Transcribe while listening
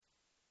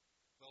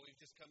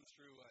just come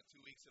through 2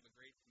 weeks of a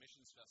great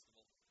missions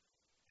festival,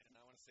 and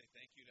I want to say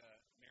thank you to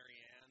Mary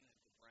Ann and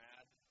to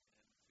Brad and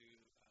to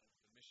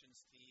the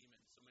missions team and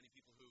so many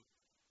people who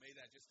made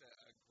that just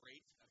a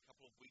great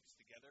couple of weeks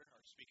together. Our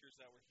speakers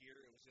that were here,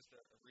 it was just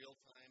a real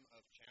time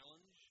of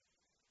challenge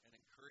and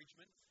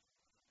encouragement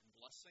and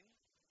blessing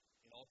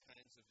in all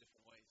kinds of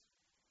different ways.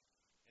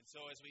 And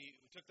so as we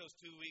took those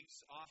 2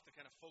 weeks off to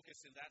kind of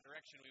focus in that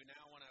direction, we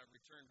now want to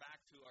return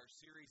back to our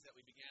series that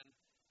we began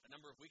a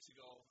number of weeks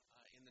ago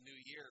in the new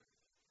year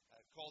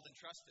called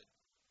Entrusted.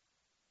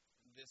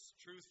 This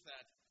truth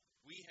that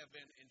we have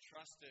been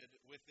entrusted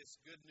with this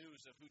good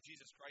news of who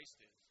Jesus Christ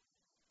is.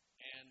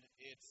 And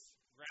it's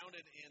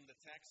grounded in the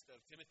text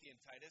of Timothy and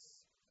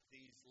Titus,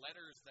 these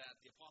letters that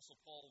the Apostle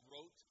Paul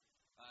wrote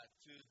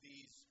to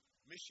these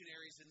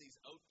missionaries in these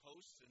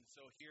outposts. And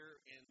so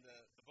here in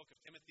the book of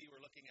Timothy,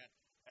 we're looking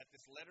at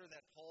this letter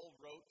that Paul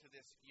wrote to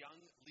this young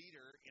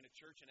leader in a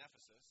church in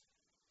Ephesus,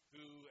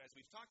 who, as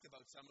we've talked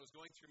about some, was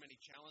going through many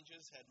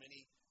challenges, had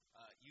many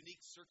unique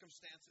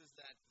circumstances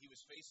that he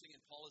was facing, and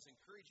Paul is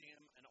encouraging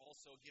him and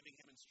also giving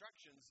him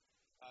instructions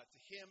to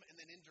him, and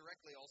then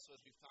indirectly also,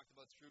 as we've talked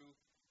about, through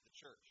the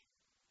church.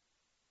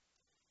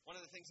 One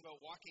of the things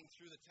about walking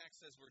through the text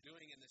as we're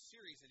doing in this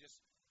series and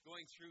just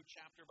going through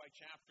chapter by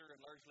chapter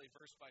and largely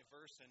verse by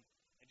verse and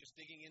just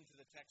digging into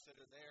the texts that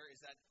are there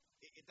is that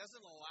it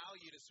doesn't allow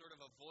you to sort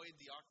of avoid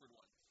the awkward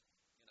ones.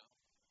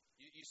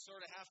 You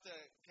sort of have to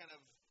kind of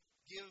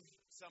give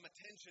some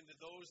attention to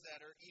those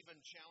that are even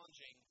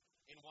challenging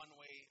in one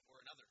way or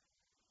another.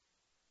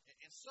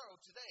 And so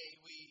today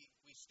we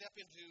step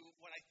into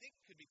what I think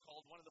could be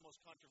called one of the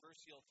most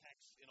controversial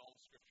texts in all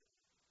of Scripture.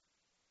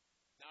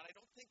 Now, I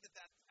don't think that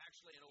that's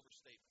actually an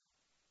overstatement,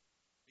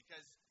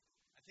 because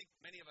I think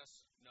many of us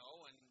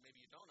know, and maybe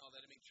you don't know,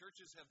 that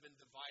churches have been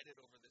divided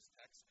over this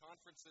text.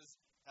 Conferences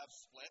have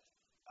split.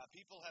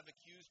 People have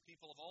accused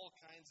people of all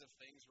kinds of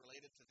things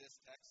related to this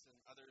text and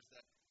others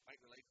that might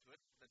relate to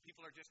it. That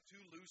people are just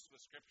too loose with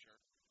Scripture,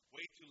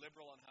 way too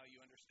liberal on how you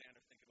understand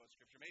or think about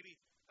Scripture.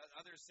 Maybe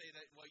others say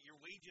that, well, you're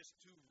way just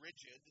too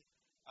rigid.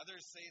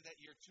 Others say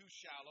that you're too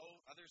shallow.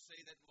 Others say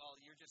that, well,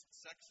 you're just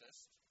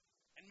sexist.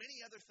 And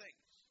many other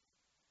things.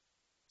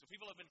 So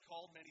people have been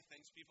called many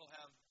things. People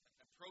have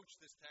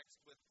approached this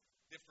text with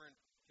different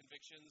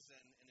convictions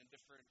and in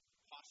different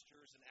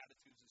postures and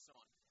attitudes and so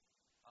on.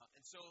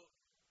 And so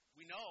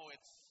we know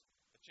it's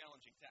a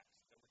challenging text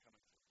that we're coming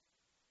to.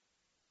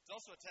 It's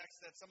also a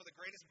text that some of the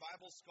greatest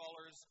Bible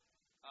scholars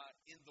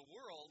in the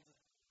world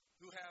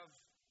who have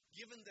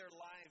given their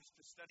lives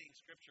to studying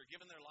Scripture,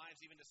 given their lives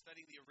even to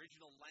studying the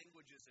original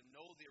languages and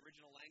know the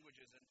original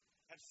languages and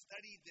have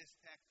studied this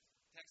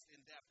text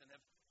in depth and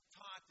have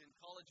taught in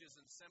colleges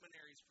and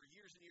seminaries for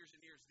years and years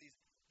and years. These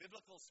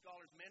biblical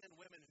scholars, men and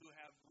women who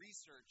have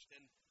researched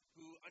and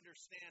who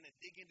understand and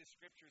dig into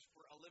Scriptures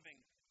for a living.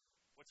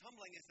 What's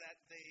humbling is that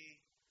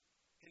they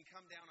can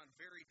come down on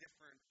very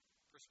different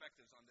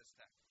perspectives on this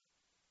text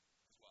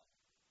as well.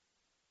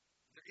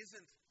 There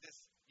isn't this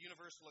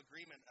universal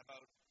agreement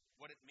about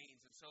what it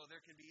means, and so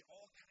there can be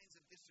all kinds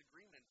of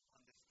disagreement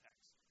on this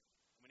text,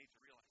 and we need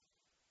to realize it.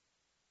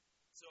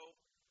 So,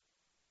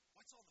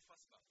 what's all the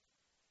fuss about?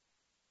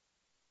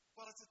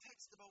 Well, it's a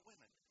text about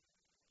women.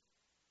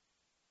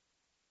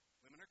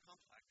 Women are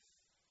complex.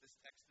 This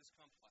text is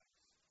complex.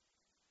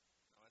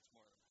 No, it's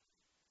more than that.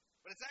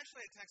 But it's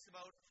actually a text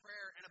about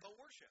prayer and about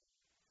worship.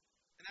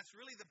 And that's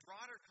really the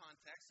broader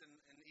context, and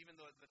even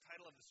the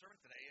title of the sermon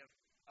today,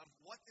 of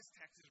what this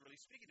text is really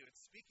speaking to.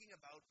 It's speaking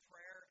about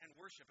prayer and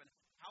worship and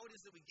how it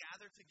is that we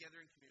gather together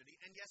in community.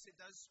 And yes, it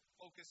does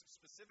focus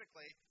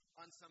specifically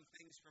on some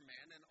things for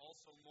men and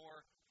also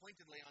more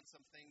pointedly on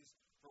some things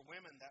for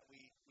women that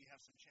we have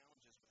some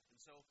challenges with. And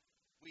so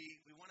we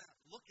want to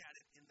look at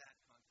it in that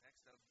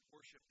context of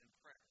worship and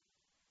prayer.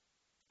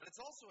 But it's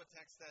also a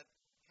text that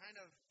kind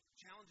of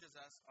challenges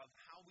us of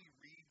how we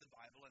read the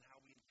Bible and how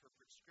we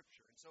interpret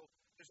Scripture. And so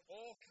there's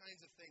all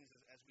kinds of things,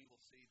 as we will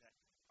see, that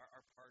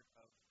are part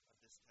of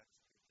this text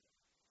here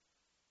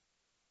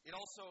today. It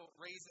also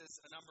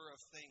raises a number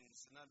of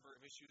things, a number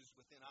of issues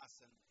within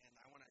us, and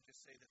I want to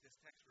just say that this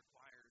text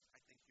requires, I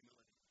think,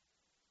 humility.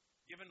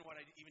 Given what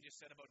I even just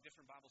said about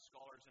different Bible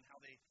scholars and how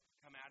they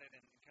come at it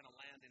and kind of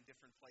land in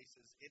different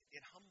places,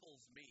 it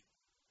humbles me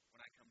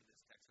when I come to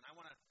this text. And I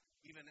want to,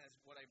 even as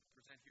what I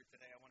present here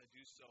today, I want to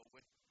do so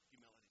with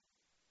humility.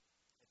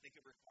 I think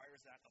it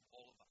requires that of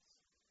all of us.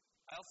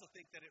 I also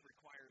think that it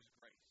requires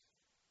grace.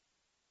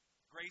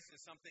 Grace is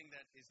something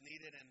that is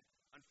needed and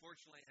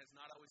unfortunately has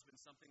not always been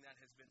something that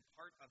has been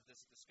part of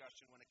this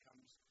discussion when it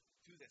comes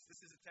to this.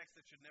 This is a text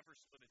that should never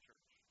split a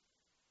church,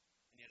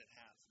 and yet it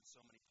has in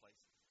so many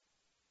places.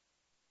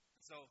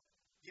 So,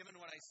 given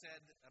what I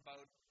said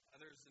about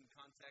others in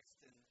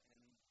context and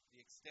the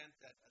extent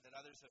that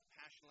others have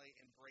passionately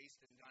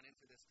embraced and gone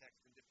into this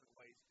text in different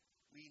ways,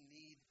 we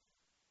need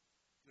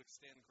to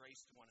extend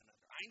grace to one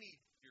another. I need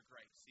your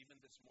grace, even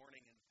this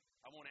morning, and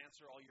I won't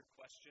answer all your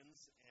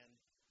questions, and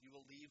you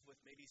will leave with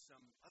maybe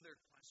some other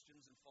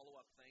questions and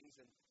follow-up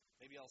things, and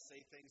maybe I'll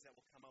say things that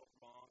will come out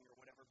wrong or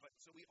whatever. But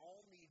so we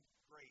all need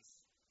grace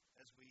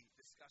as we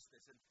discuss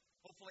this. And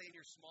hopefully in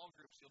your small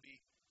groups, you'll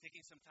be taking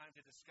some time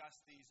to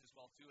discuss these as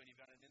well, too. And you've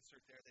got an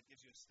insert there that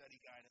gives you a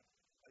study guide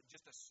of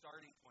just a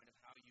starting point of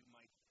how you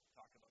might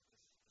talk about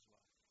this as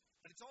well.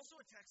 But it's also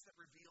a text that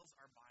reveals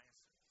our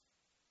biases.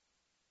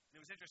 And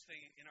it was interesting,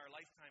 in our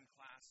lifetime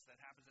class that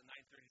happens at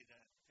 9:30 to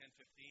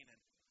 10:15, and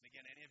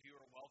again, any of you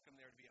are welcome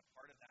there to be a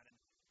part of that. And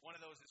one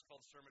of those is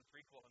called Sermon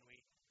Prequel, and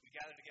we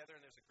gather together,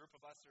 and there's a group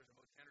of us, there's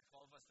about 10 or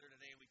 12 of us there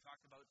today, and we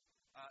talked about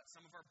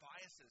some of our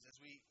biases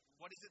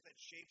what is it that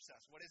shapes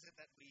us? What is it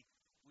that we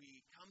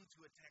come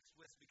to a text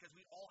with? Because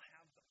we all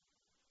have them.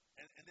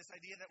 And this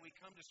idea that we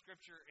come to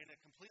Scripture in a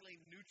completely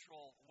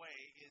neutral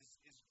way is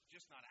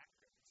just not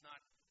accurate. It's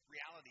not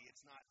reality.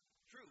 It's not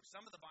true.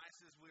 Some of the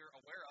biases we're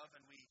aware of,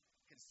 and we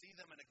can see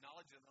them and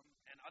acknowledge them,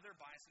 and other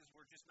biases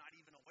we're just not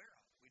even aware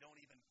of. We don't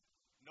even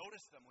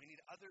notice them. We need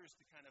others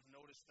to kind of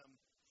notice them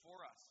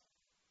for us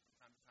from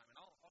time to time. And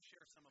I'll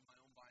share some of my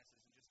own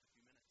biases in just a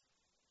few minutes.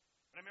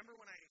 But I remember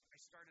when I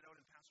started out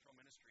in pastoral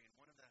ministry, and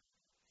one of the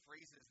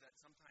phrases that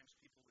sometimes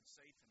people would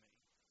say to me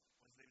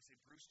was they would say,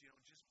 Bruce,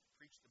 just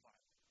preach the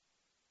Bible.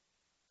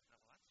 I thought,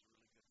 well, that's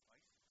really good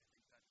advice. I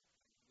think that I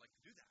would like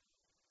to do that.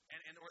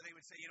 Or they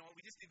would say,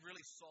 we just need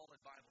really solid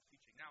Bible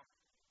teaching. Now,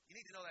 you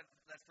need to know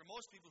that for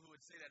most people who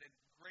would say that, it had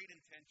great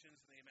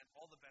intentions and they meant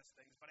all the best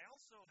things. But I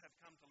also have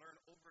come to learn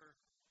over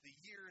the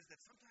years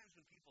that sometimes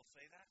when people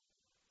say that,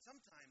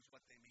 sometimes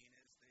what they mean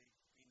is they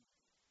mean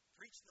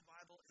preach the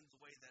Bible in the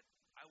way that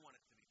I want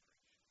it to be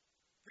preached.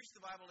 Preach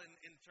the Bible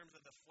in terms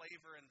of the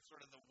flavor and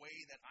sort of the way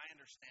that I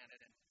understand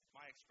it and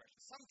my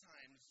expression.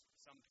 Sometimes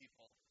some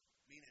people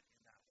mean it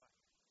in that way.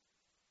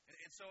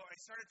 And so I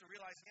started to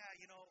realize,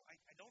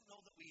 I don't know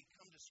that we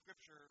come to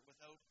Scripture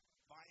without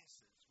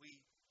biases.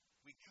 We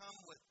come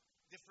with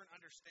different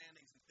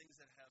understandings and things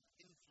that have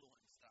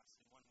influenced us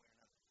in one way or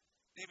another.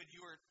 David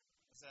Ewart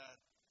is a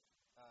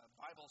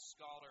Bible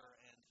scholar,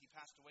 and he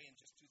passed away in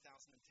just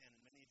 2010,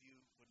 and many of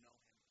you would know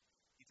him.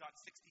 He taught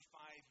 65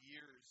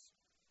 years.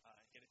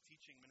 He had a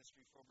teaching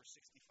ministry for over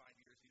 65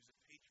 years. He was a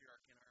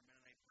patriarch in our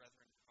Mennonite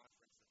Brethren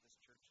conference that this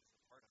church is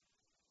a part of.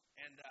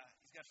 And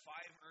he's got 5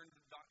 earned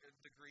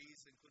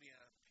degrees, including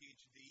a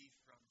PhD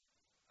from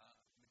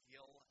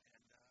McGill and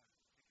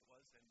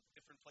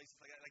different places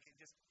like that. Like,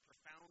 just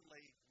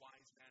profoundly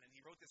wise man. And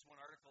he wrote this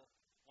one article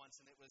once,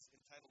 and it was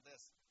entitled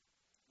this.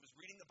 It was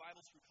Reading the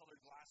Bible Through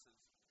Colored Glasses.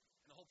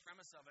 And the whole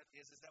premise of it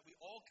is that we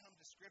all come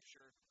to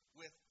Scripture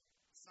with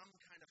some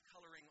kind of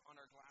coloring on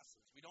our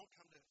glasses. We don't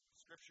come to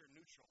Scripture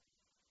neutral.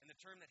 And the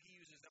term that he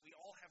uses is that we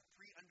all have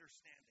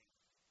pre-understanding.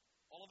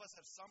 All of us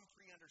have some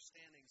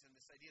pre-understandings in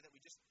this idea that we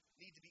just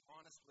need to be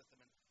honest with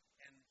them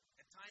and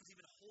at times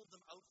even hold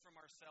them out from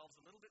ourselves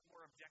a little bit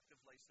more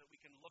objectively so that we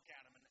can look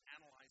at them and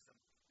analyze them,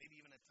 maybe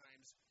even at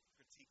times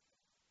critique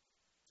them.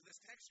 So this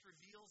text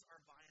reveals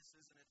our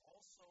biases, and it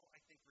also, I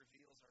think,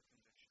 reveals our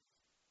convictions.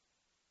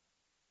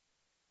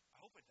 I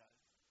hope it does.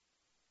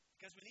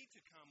 Because we need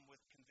to come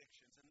with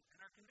convictions, and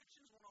our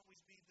convictions won't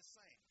always be the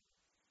same.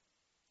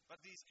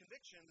 But these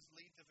convictions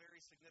lead to very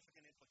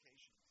significant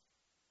implications.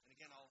 And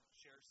again, I'll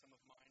share some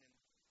of mine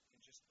in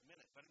just a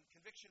minute. But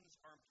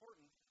convictions are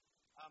important,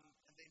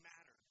 and they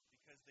matter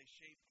because they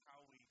shape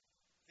how we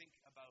think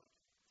about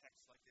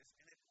texts like this.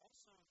 And it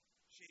also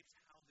shapes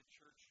how the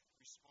church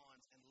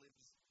responds and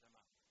lives them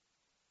out.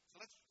 So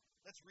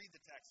let's read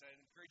the text. I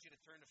encourage you to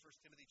turn to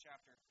 1 Timothy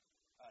chapter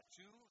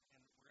 2,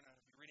 and we're going to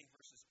be reading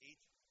verses 8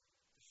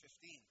 to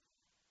 15.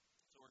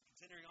 So we're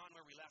continuing on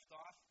where we left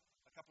off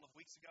a couple of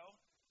weeks ago.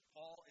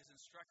 Paul is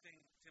instructing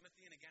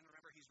Timothy, and again,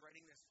 remember, he's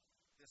writing this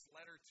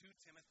letter to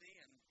Timothy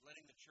and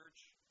letting the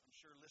church, I'm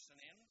sure, listen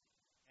in,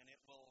 and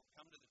it will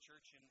come to the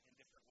church in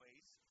different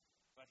ways,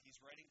 but he's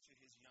writing to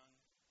his young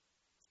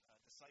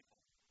disciple.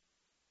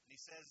 And he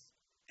says,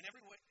 in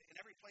every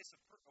place of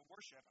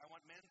worship, I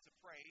want men to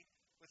pray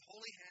with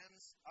holy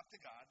hands up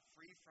to God,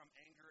 free from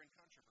anger and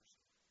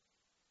controversy.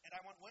 And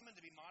I want women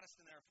to be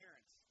modest in their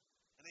appearance,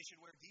 and they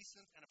should wear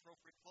decent and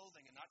appropriate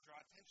clothing and not draw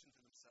attention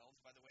to themselves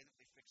by the way that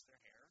they fix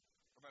their hair,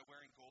 or by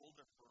wearing gold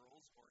or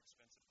pearls or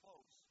expensive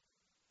clothes.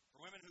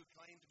 For women who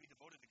claim to be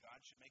devoted to God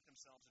should make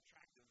themselves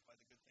attractive by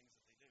the good things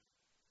that they do.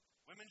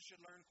 Women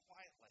should learn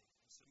quietly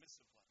and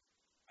submissively.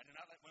 I do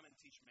not let women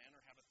teach men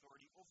or have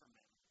authority over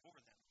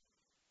them.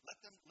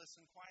 Let them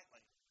listen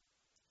quietly.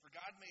 For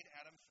God made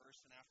Adam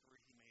first, and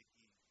afterward he made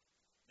Eve.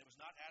 And it was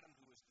not Adam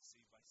who was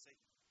deceived by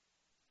Satan.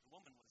 The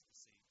woman was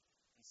deceived,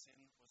 and sin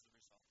was the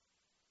result.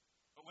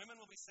 But women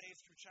will be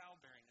saved through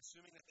childbearing,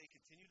 assuming that they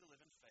continue to live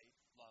in faith,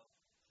 love,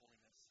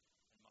 holiness,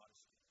 and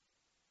modesty.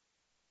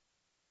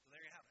 So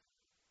there you have it.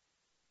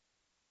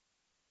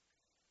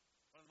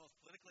 One of the most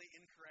politically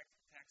incorrect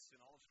texts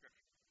in all of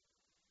Scripture.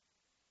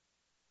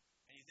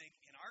 And you think,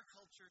 in our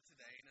culture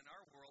today, and in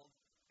our world,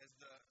 as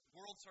the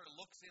world sort of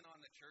looks in on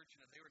the church,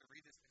 and if they were to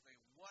read this, they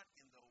think, what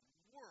in the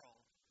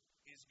world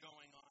is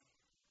going on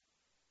here?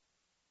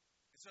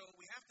 And so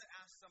we have to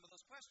ask some of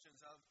those questions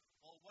of,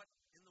 well, what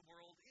in the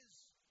world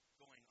is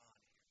going on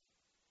here?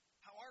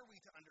 How are we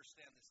to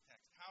understand this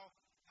text? How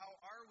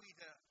are we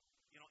to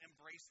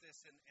embrace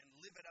this and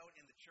live it out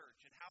in the church?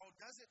 And how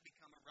does it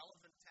become a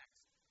relevant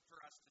text for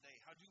us today?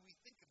 How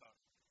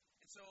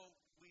so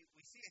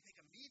we see, I think,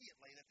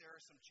 immediately that there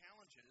are some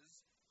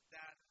challenges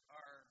that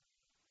are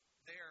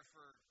there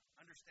for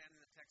understanding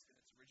the text in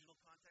its original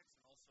context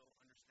and also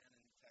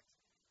understanding the text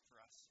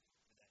for us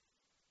today.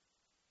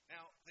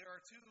 Now, there are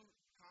two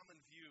common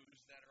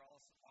views that are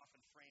also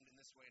often framed in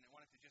this way, and I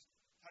wanted to just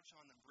touch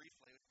on them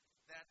briefly,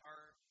 that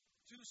are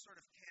two sort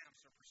of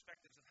camps or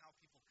perspectives of how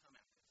people come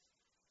at this.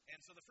 And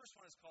so the first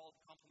one is called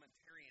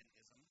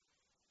complementarianism.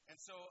 And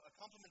so a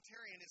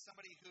complementarian is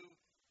somebody who,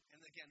 and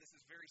again, this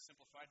is very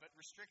simplified, but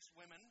restricts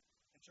women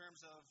in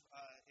terms of,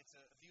 it's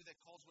a view that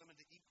calls women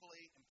to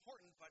equally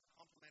important but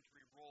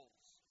complementary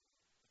roles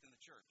within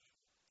the church.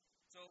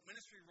 So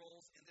ministry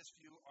roles in this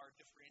view are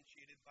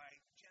differentiated by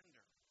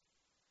gender.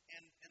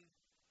 And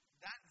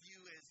that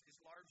view is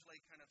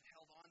largely kind of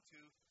held on to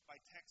by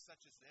texts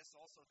such as this,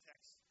 also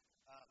texts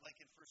like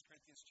in 1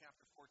 Corinthians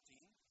chapter 14,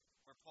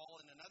 where Paul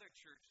in another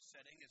church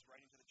setting is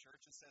writing to the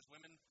church and says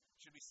women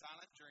should be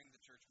silent during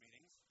the church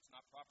meetings. It's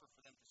not proper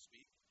for them to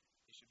speak.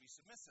 They should be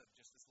submissive,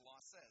 just as the law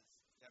says.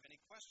 If they have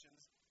any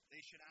questions, they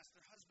should ask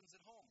their husbands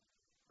at home,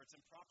 for it's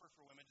improper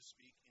for women to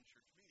speak in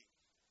church meetings.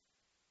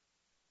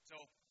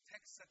 So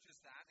texts such as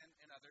that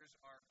and others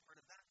are part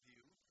of that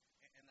view,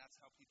 and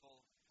that's how people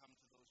come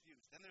to those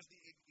views. Then there's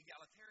the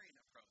egalitarian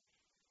approach.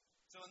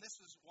 So and this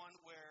is one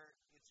where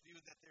it's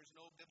viewed that there's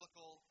no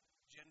biblical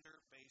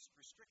gender-based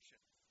restriction.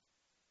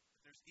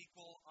 That there's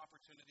equal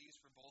opportunities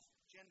for both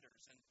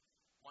genders. And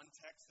one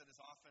text that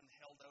is often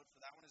held out for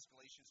that one is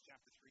Galatians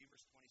chapter 3,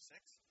 verse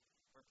 26,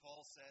 where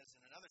Paul says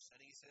in another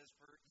setting, he says,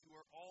 "For you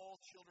are all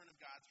children of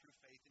God through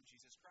faith in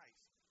Jesus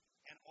Christ.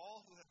 And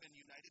all who have been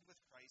united with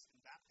Christ in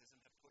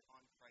baptism have put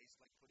on Christ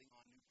like putting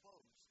on new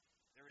clothes.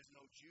 There is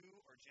no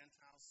Jew or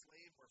Gentile,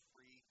 slave or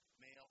free,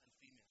 male and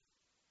female.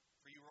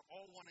 For you are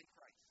all one in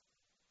Christ.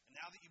 And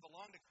now that you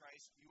belong to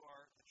Christ, you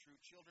are the true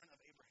children of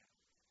Abraham.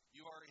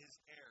 You are his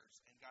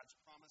heirs, and God's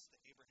promise to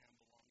Abraham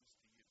belongs to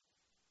you."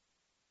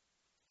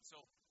 So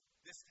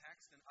this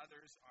text and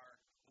others are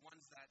the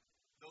ones that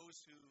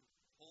those who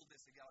hold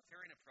this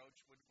egalitarian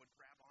approach would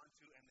grab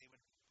onto, and they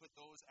would put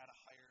those at a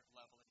higher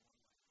level in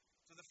one way.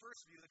 So the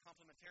first view, the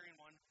complementarian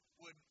one,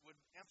 would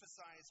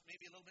emphasize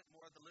maybe a little bit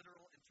more the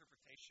literal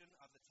interpretation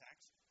of the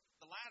text.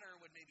 The latter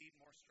would maybe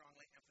more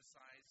strongly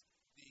emphasize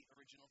the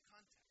original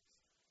context.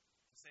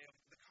 To say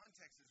the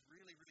context is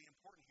really, really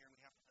important here, and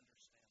we have to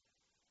understand it.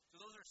 So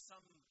those are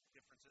some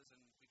differences,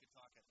 and we could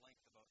talk at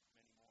length about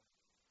many more.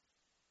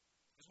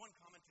 There's one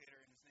commentator,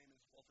 and his name is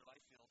Walter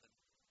Liefeld, and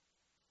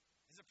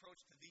his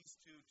approach to these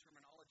two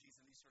terminologies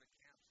and these sort of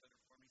camps that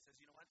are formed, he says,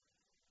 you know what?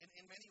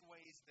 In many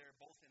ways, they're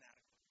both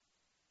inadequate.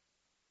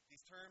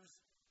 These terms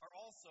are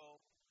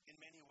also, in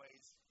many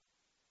ways,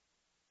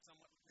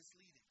 somewhat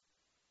misleading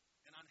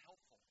and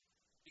unhelpful.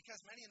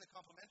 Because many in the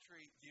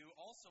complementary view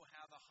also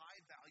have a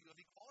high value of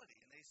equality.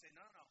 And they say,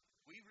 no,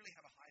 we really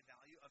have a high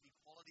value of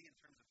equality in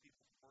terms of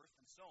people's worth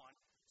and so on.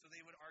 So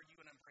they would argue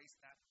and embrace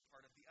that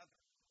part of the other.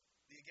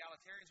 The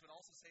egalitarians would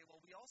also say,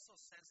 well, we also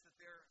sense that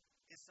there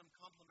is some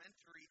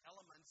complementary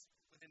elements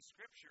within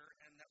Scripture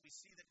and that we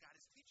see that God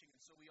is teaching.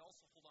 And so we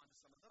also hold on to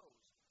some of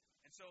those.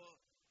 And so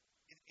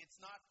it's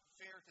not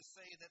fair to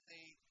say that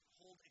they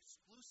hold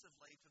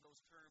exclusively to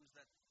those terms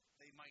that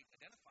they might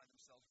identify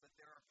themselves, but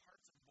there are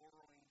parts of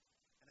borrowing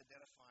and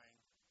identifying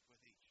with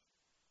each.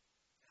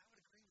 And I would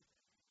agree with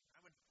that.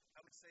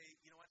 I would say,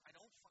 you know what, I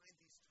don't find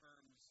these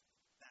terms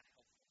that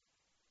helpful.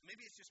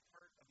 Maybe it's just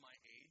part of my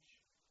age,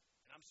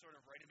 and I'm sort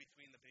of right in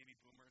between the baby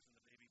boomers and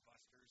the baby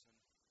busters, and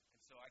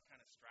so I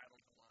kind of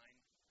straddled the line.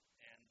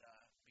 And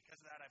because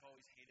of that, I've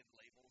always hated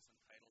labels and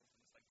titles, and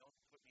it's like, don't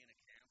put me in a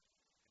camp.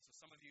 And so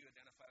some of you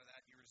identify with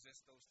that, you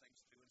resist those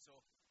things too. And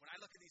so when I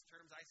look at these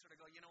terms, I sort of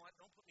go, you know what,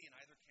 don't put me in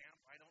either camp.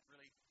 I don't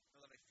really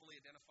know that I fully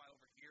identify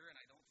over here, and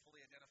I don't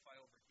fully identify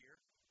over here.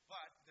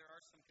 But there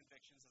are some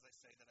convictions, as I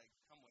say, that I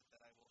come with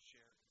that I will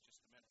share in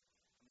just a minute.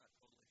 I'm not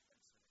totally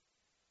offensive.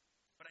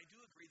 But I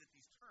do agree that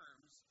these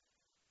terms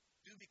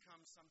do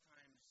become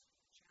sometimes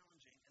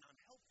challenging and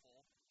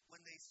unhelpful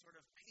when they sort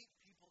of paint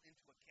people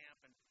into a camp,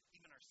 and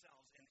even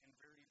ourselves, in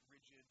very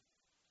rigid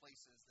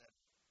places that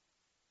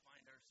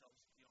find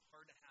ourselves,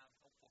 hard to have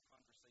helpful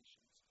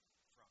conversations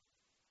from.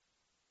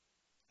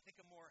 I think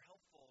a more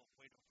helpful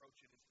way to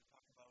approach it is to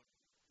talk about,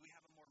 do we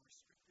have a more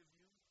restrictive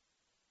view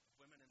of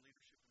women in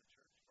leadership in the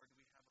church, or do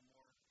we have a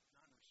more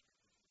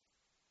non-restrictive view,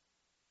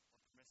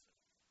 more permissive?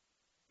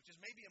 Which is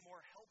maybe a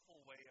more helpful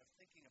way of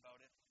thinking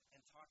about it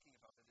and talking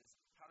about it, is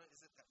how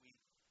is it that we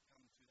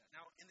come to that.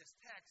 Now, in this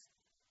text,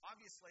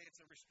 obviously it's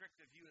a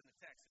restrictive view in the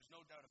text. There's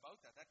no doubt about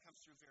that. That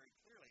comes through very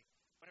clearly.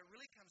 But it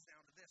really comes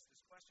down to this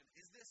question.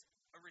 Is this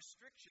a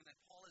restriction that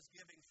Paul is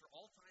giving for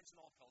all times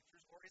and all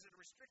cultures, or is it a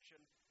restriction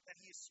that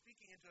he is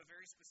speaking into a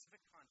very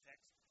specific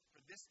context for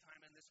this time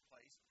and this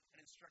place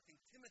and instructing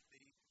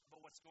Timothy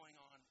about what's going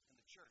on in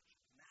the church?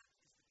 And that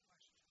is the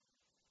question.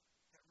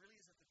 That really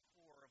is at the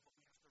core of what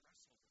we have to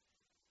wrestle with.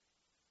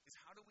 Is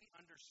how do we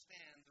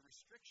understand the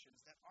restrictions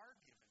that are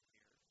given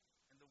here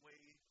and the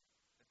way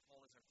that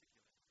Paul is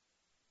articulating?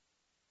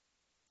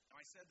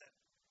 Now, I said that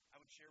I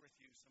would share with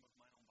you some of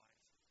my own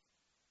biases.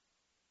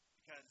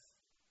 Because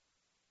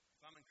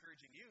if I'm in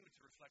encouraging you to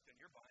reflect on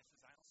your biases,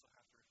 I also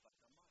have to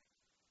reflect on mine.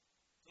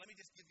 So let me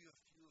just give you a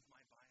few of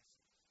my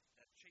biases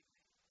that shape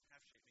me,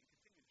 have shaped me, and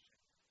continue to shape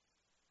me.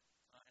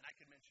 And I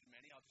could mention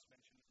many. I'll just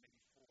mention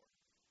maybe four.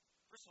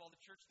 First of all,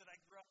 the church that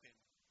I grew up in,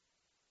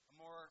 a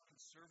more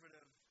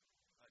conservative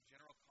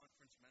General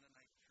Conference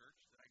Mennonite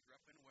church that I grew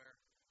up in,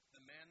 where the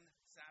men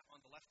sat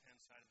on the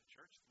left-hand side of the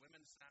church, the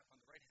women sat on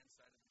the right-hand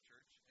side of the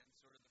church, and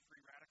sort of the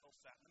free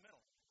radicals sat in the middle.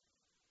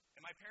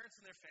 And my parents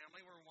and their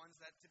family were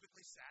ones that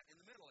typically sat in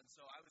the middle, and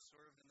so I was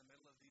sort of in the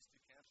middle of these two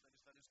camps, and I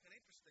just thought it was kind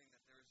of interesting that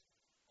there was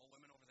all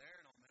women over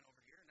there and all men over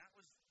here, and that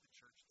was the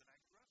church that I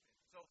grew up in.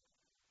 So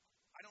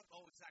I don't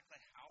know exactly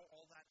how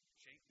all that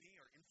shaped me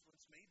or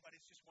influenced me, but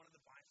it's just one of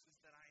the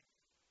biases that I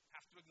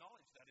have to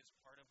acknowledge that is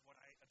part of what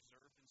I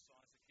observed and saw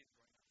as a kid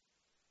growing up.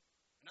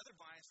 Another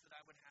bias that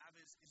I would have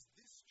is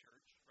this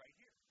church right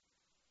here.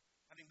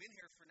 Having been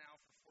here for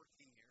now for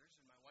 14 years,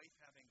 and my wife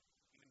having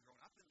even grown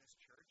up in this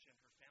church and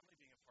her family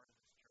being a part of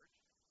this church,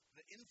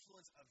 the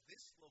influence of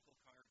this local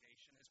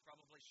congregation has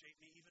probably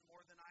shaped me even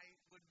more than I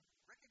would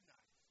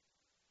recognize.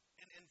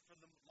 And for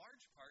the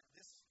large part,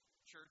 this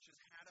church has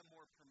had a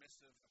more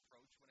permissive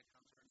approach when it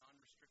comes to a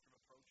non-restrictive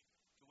approach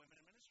to women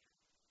in ministry.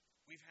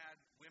 We have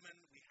women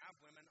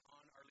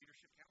on our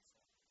leadership council,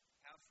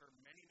 have for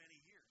many,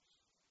 many years,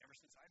 ever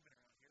since I've been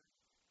around here.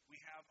 We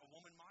have a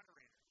woman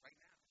moderator right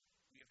now.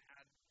 We have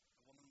had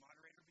a woman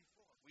moderator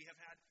before. We have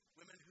had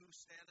women who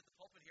stand at the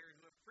pulpit here and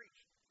who have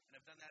preached, and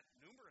have done that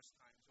numerous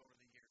times over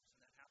the years.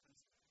 And that happens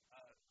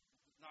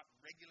not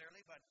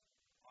regularly, but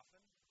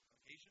often, on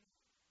occasion.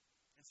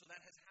 And so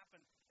that has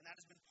happened, and that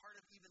has been part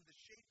of even the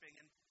shaping,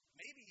 and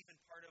maybe even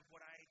part of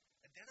what I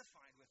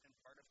identified with and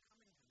part of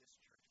coming to this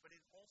church. But it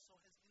also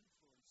has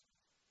influenced me.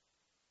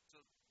 So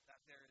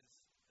that there is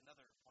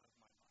another one of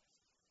my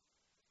biases.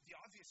 The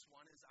obvious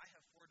one is I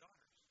have 4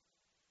 daughters.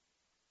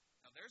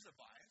 Now there's a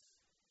bias.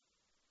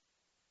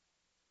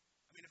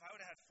 I mean, if I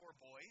would have had 4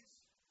 boys,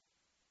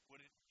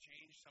 would it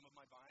change some of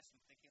my bias in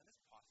thinking on this?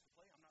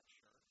 Possibly, I'm not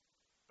sure.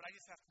 But I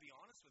just have to be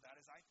honest with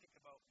that as I think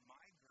about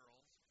my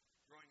girls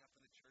growing up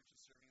in the church and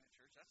serving in the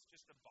church. That's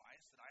just a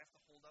bias that I have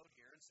to hold out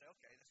here and say,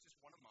 okay, that's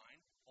just one of mine,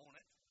 own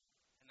it,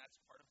 and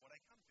that's part of what I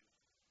come to.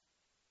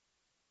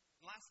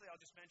 And lastly, I'll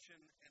just mention,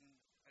 and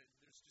there's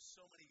just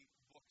so many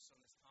books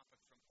on this topic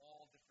from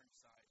all different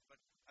sides,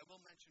 but I will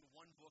mention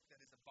one book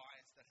that is a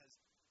bias that has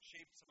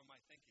shaped some of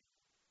my thinking.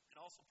 And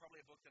also probably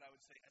a book that I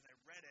would say, as I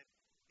read it,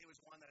 it was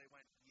one that I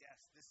went,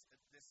 yes, this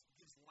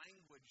gives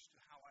language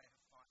to how I have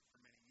thought for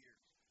many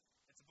years.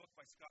 It's a book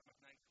by Scott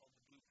McKnight called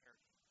The Blue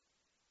Parakeet.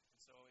 And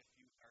so if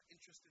you are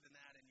interested in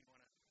that and you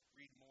want to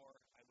read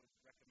more, I would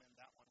recommend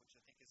that one, which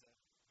I think is a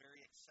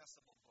very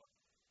accessible book,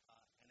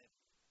 and it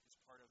is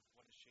part of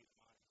what has shaped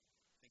my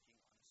thinking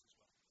on this as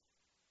well.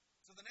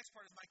 So the next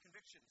part is my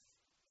convictions.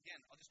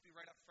 Again, I'll just be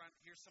right up front.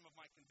 Here's some of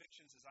my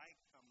convictions as I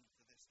come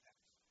to this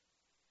text.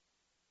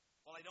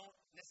 While I don't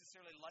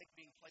necessarily like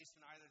being placed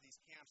in either of these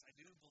camps, I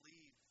do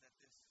believe that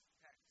this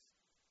text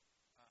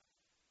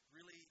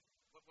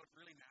what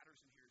really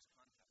matters in here is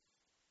context.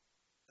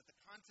 That the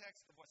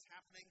context of what's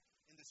happening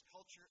in this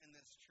culture, in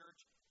this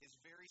church, is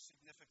very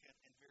significant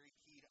and very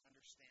key to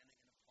understanding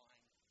and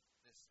applying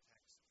this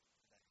text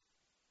today.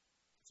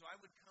 So I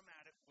would come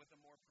at it with a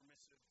more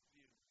permissive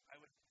view. I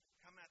would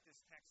come at this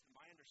text, and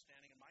my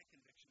understanding and my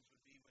convictions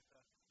would be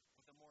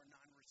with a more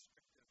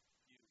non-restrictive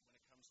view when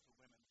it comes to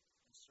women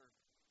and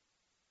serving.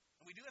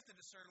 And we do have to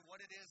discern what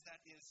it is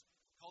that is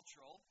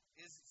cultural,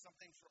 is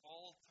something for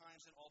all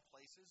times and all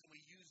places, and we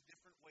use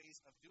different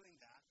ways of doing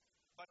that.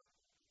 But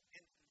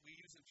we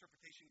use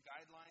interpretation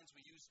guidelines,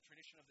 we use the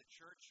tradition of the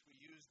church, we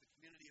use the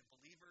community of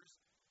believers,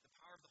 the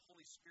power of the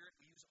Holy Spirit,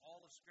 we use all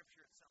of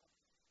Scripture itself,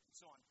 and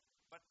so on.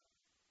 But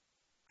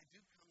I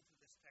do come to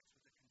this text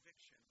with a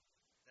conviction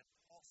that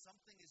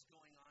something is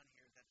going on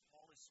here, that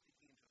Paul is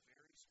speaking into a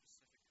very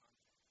specific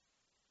context.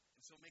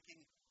 And so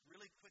making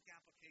really quick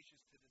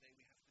applications to today,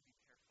 we have to be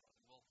careful, and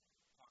we'll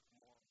talk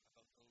more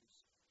about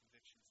those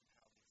convictions and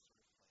how they sort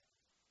of play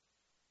out.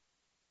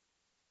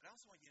 But I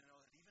also want you to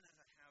know that even as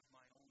I have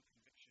my own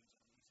convictions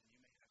on these, and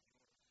you may have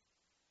yours,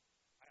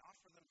 I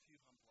offer them to you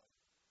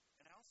humbly.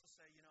 And I also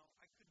say,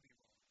 I could be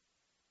wrong.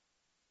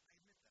 I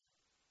admit that.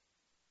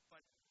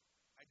 But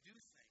I do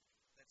think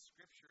that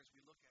Scripture, as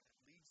we look at it,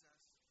 leads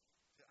us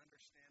to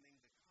understanding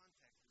the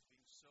context as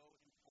being so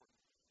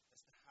important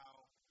as to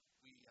how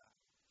we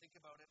think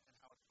about it and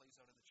how it plays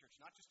out in the church.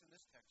 Not just in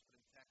this text,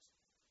 but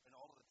in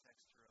all of the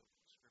texts throughout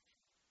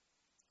Scripture.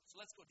 So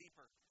let's go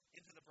deeper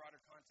into the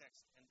broader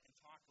context and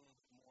talk a little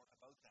bit more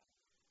about that.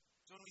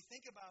 So when we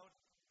think about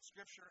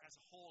Scripture as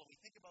a whole, we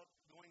think about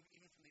going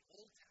even from the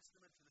Old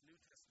Testament to the New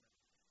Testament.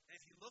 And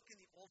if you look in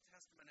the Old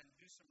Testament and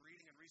do some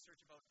reading and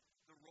research about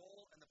the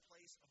role and the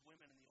place of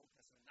women in the Old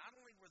Testament, not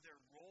only were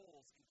their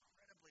roles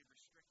incredibly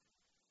restricted,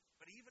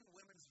 but even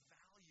women's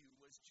value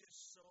was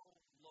just so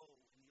low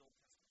in the Old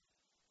Testament.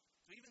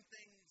 So even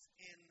things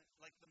in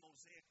like the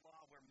Mosaic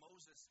Law where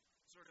Moses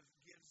sort of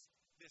gives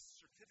this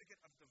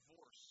certificate of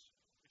divorce,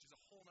 which is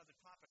a whole other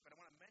topic, but I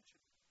want to mention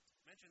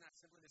that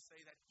simply to say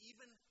that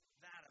even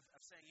that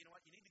of saying, you know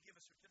what, you need to give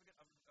a certificate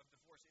of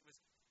divorce. It was,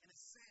 in a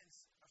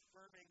sense,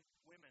 affirming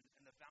women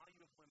and the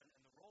value of women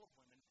and the role of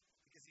women,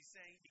 because he's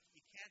saying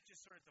you can't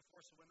just sort of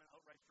divorce a woman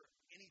outright for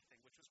anything,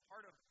 which was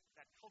part of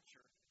that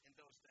culture in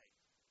those days.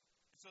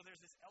 And so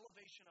there's this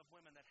elevation of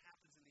women that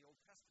happens in the Old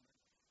Testament,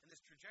 and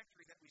this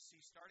trajectory that we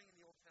see starting in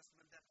the Old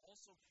Testament that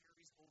also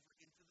carries over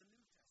into the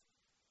New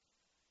Testament.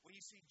 When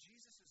you see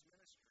Jesus'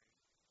 ministry,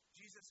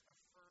 Jesus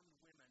affirmed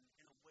women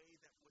in a way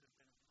that would have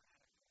been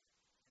radical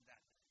in that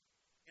day,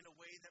 in a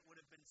way that would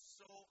have been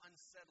so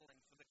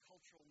unsettling for the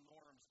cultural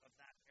norms of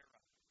that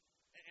era.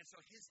 And so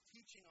his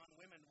teaching on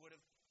women would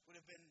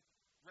have been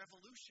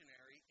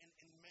revolutionary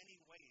in many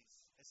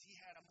ways, as he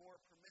had a more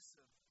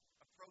permissive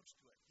approach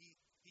to it.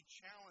 He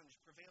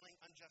challenged prevailing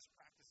unjust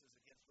practices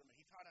against women.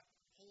 He taught a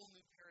whole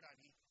new paradigm.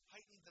 He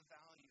heightened the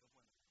value of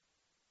women.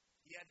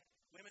 He had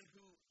women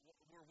who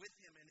were with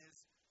him in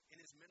his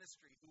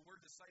ministry, who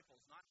were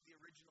disciples, not the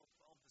original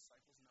 12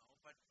 disciples, no,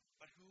 but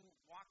who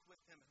walked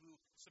with him, who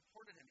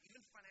supported him,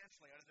 even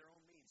financially out of their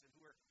own means, and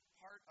who were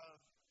part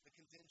of the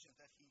contingent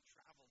that he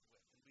traveled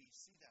with. And we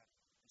see that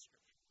in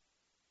Scripture.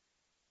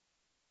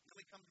 Then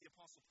we come to the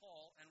Apostle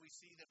Paul, and we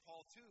see that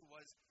Paul, too,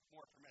 was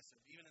more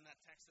permissive, even in that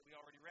text that we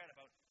already read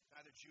about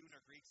neither Jew nor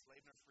Greek,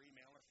 slave nor free,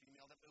 male nor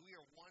female, that we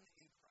are one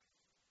in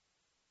Christ.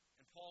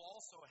 And Paul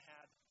also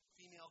had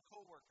female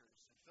co-workers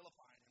in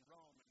Philippi and in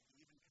Rome, and he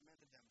even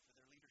commended them for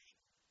their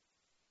leadership.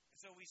 And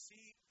so we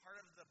see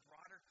part of the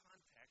broader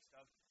context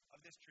of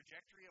this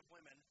trajectory of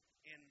women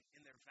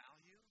in their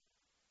value,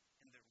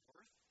 in their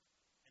worth,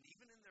 and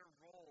even in their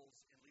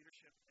roles in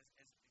leadership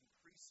as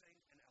increasing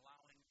and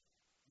allowing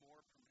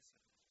more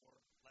permissiveness or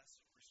less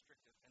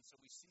restrictive. And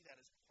so we see that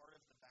as part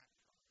of the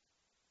backdrop.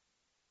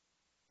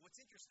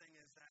 What's interesting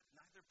is that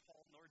neither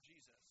Paul nor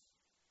Jesus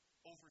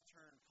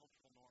overturned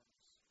cultural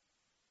norms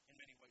in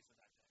many ways of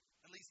that day.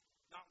 At least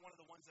not one of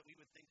the ones that we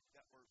would think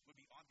that would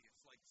be obvious,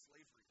 like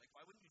slavery. Like,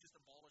 why wouldn't you just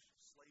abolish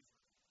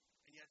slavery?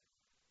 And yet,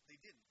 they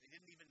didn't. They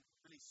didn't even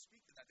really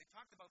speak to that. They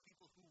talked about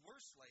people who were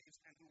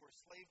slaves and who were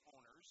slave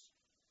owners,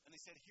 and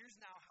they said, here's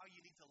now how you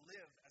need to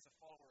live as a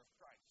follower of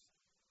Christ.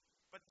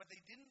 But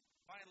they didn't,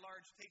 by and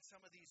large, take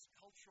some of these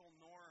cultural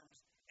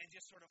norms and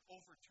just sort of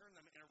overturn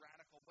them in a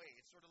radical way.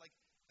 It's sort of like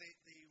they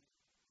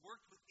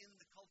worked within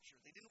the culture.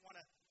 They didn't want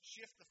to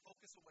shift the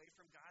focus away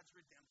from God's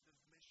redemptive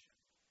mission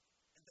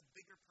and the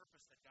bigger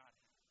purpose that God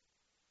had.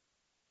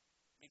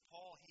 I mean,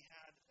 Paul, he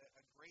had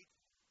a great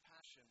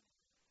passion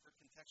for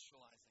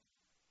contextualizing.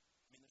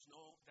 I mean, there's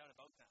no doubt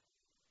about that.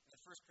 In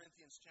 1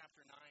 Corinthians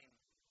chapter 9,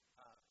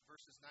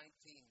 verses 19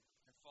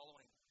 and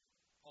following,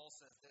 Paul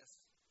says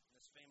this in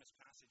this famous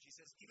passage. He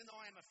says, even though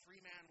I am a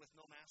free man with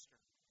no master,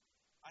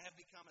 I have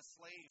become a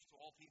slave to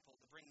all people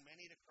to bring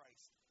many to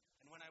Christ.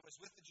 And when I was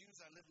with the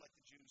Jews, I lived like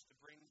the Jews to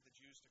bring the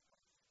Jews to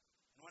Christ.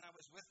 And when I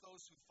was with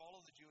those who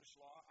follow the Jewish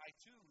law, I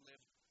too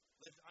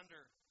lived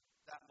under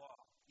that law,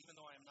 even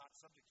though I am not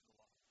subject to the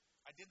law.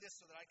 I did this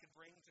so that I could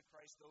bring to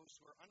Christ those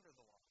who are under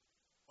the law.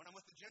 When I'm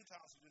with the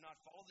Gentiles who do not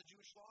follow the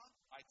Jewish law,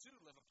 I too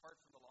live apart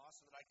from the law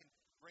so that I can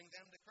bring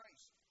them to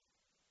Christ.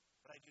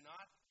 But I do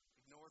not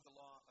ignore the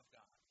law of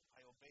God.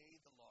 I obey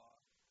the law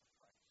of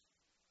Christ.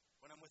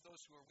 When I'm with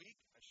those who are weak,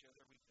 I share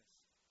their weakness.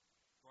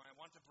 For I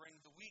want to bring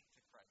the weak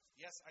to Christ.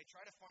 Yes, I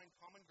try to find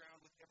common ground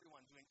with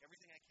everyone, doing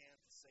everything I can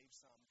to save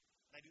some.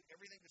 And I do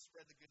everything to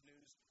spread the good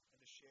news and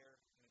to share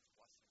in its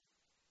blessing.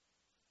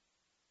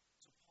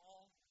 So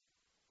Paul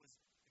was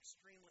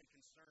extremely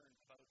concerned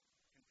about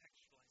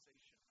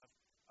contextualization,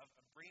 of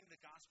bringing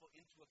the gospel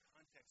into a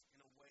context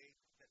in a way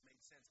that made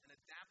sense and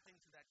adapting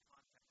to that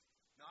context,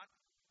 not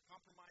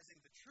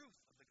compromising the truth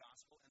of the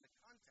gospel and the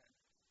content,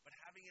 but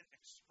having it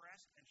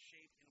expressed and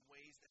shaped in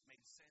ways that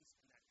made sense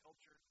in that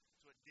culture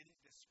so it didn't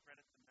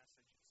discredit the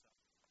message itself.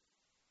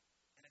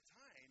 And at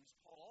times,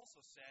 Paul also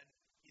said,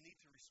 you need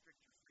to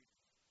restrict your freedom.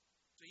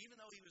 So even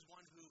though he was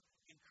one who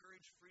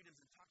encouraged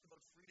freedoms and talked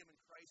about freedom in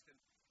Christ and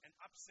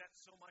upset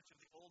so much of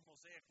the old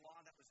Mosaic law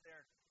that was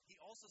there, he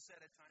also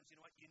said at times, you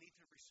know what, you need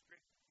to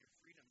restrict your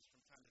freedoms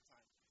from time to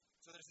time.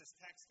 So there's this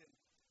text in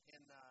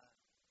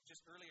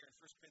just earlier in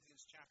 1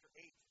 Corinthians chapter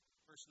 8,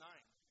 verse 9.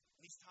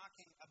 And he's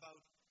talking about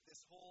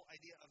this whole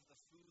idea of the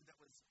food that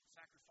was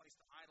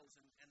sacrificed to idols.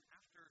 And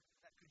after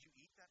that, could you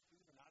eat that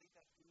food or not eat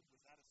that food?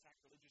 Was that a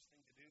sacrilegious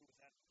thing to do? Was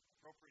that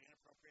appropriate,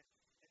 inappropriate?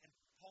 And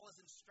Paul is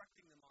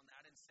instructing them on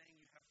that and saying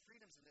you have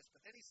freedoms in this.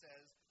 But then he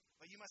says,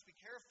 but you must be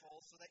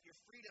careful so that your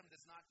freedom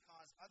does not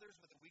cause others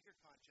with a weaker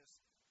conscience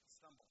to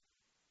stumble.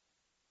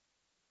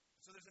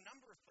 So there's a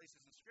number of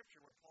places in Scripture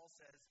where Paul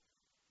says,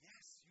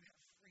 yes, you have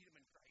freedom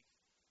in Christ.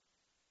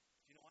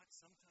 Do you know what?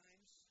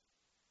 Sometimes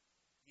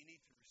you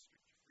need to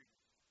restrict your freedom.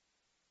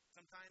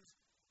 Sometimes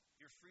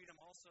your freedom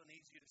also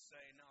needs you to say,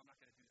 no, I'm not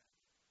going to do that.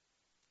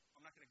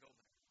 I'm not going to go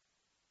there.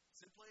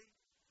 Simply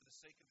for the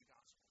sake of the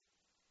gospel.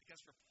 Because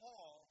for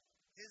Paul,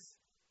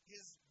 his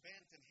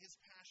bent and his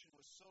passion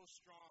was so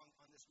strong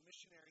on this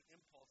missionary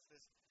impulse,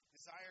 this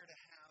desire to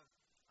have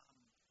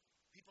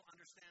people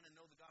understand and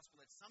know the gospel,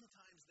 that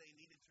sometimes they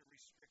needed to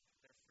restrict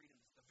their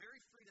freedoms, the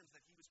very freedoms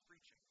that he was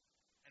preaching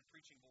and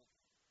preaching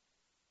boldly.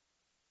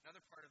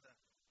 Another part of the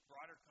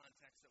broader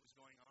context that was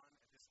going on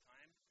at this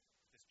time,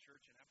 this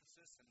church in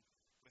Ephesus and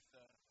with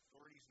the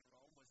authorities in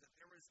Rome, was that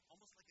there was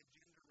almost like a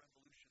gender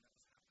revolution that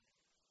was happening.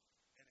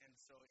 And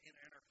so in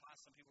our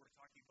class, some people were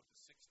talking about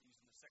the 60s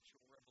and the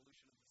sexual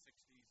revolution of the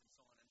 60s and so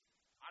on. And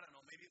I don't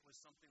know, maybe it was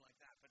something like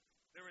that. But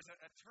there was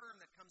a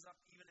term that comes up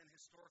even in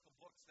historical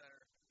books that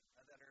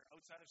are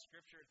outside of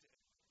Scripture.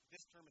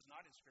 This term is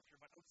not in Scripture,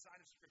 but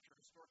outside of Scripture,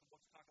 historical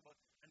books talk about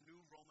a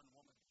new Roman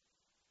woman.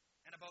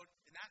 And about,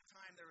 in that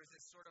time, there was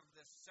this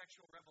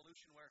sexual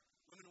revolution where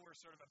women were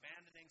sort of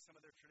abandoning some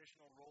of their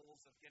traditional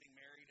roles of getting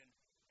married and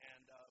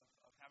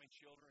of having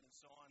children and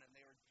so on, and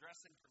they were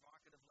dressing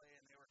provocatively,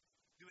 and they were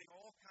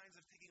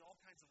taking all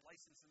kinds of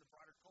license in the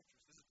broader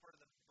cultures. This is part of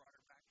the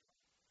broader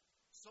backdrop.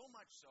 So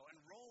much so, and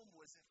Rome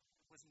was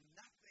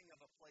nothing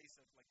of a place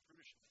of like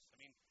prudishness. I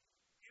mean,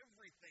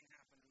 everything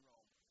happened in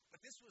Rome.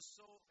 But this was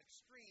so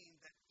extreme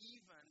that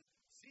even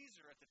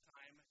Caesar at the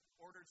time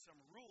ordered some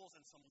rules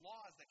and some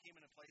laws that came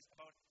into place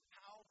about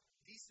how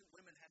decent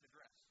women had to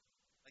dress.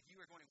 Like, you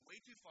are going way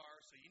too far,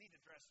 so you need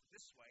to dress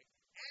this way,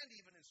 and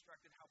even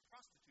instructed how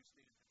prostitutes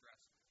needed to dress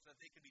so that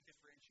they could be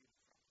differentiated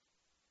from.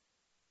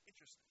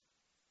 Interesting.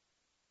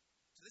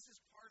 So this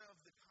is part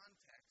of the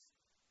context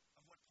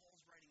of what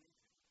Paul's writing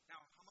into.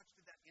 Now, how much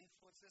did that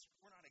influence this?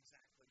 We're not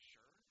exactly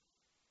sure.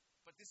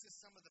 But this is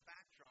some of the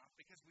backdrop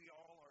because we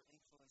all are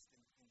influenced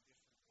in different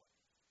ways.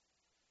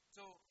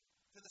 So,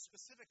 to the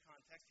specific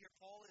context here,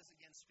 Paul is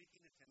again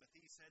speaking to Timothy.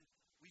 He said,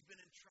 we've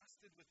been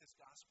entrusted with this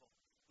gospel.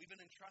 We've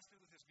been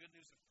entrusted with this good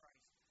news of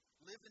Christ.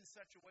 Live in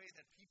such a way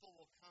that people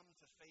will come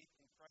to faith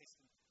in Christ.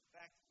 In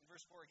fact, in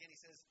verse 4 again, he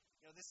says,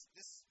 this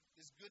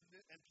is good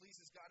and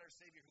pleases God our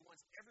Savior, who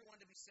wants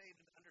everyone to be saved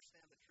and to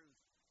understand the truth.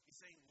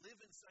 He's saying, live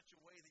in such a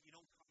way that you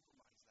don't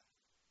compromise that.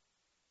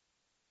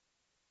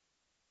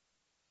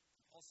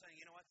 Paul's saying,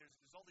 you know what,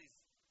 there's all these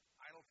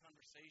idle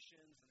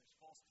conversations and there's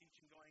false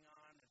teaching going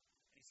on.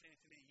 And he's saying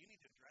to me, you need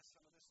to address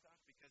some of this stuff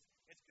because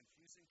it's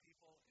confusing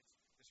people,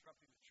 it's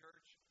disrupting the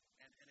church,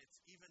 and it's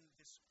even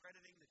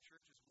discrediting the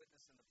church's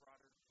witness in the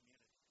broader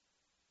community.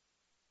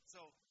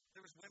 So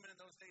there was women in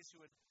those days who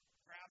would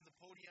grab the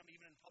podium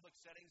even in public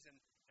settings and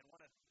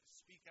want to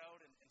speak out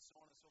and so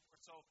on and so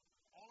forth. So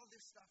all of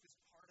this stuff is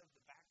part of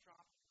the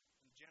backdrop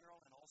in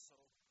general and also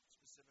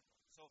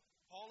specifically. So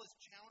Paul is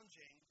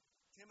challenging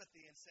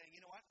Timothy and saying, you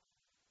know what?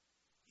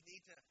 You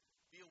need to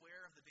be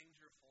aware of the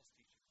danger of false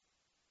teaching.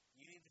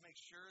 You need to make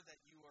sure that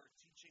you are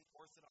teaching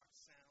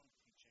orthodox, sound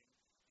teaching.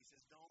 He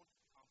says, don't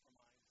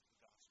compromise the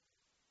gospel.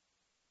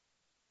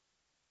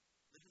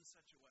 Live in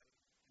such a way,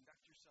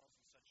 conduct yourselves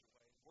in such a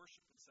way,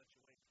 worship in such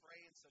a way,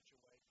 pray in such a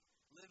way,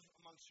 live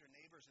amongst your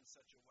neighbors in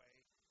such a way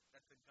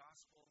that the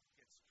gospel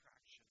gets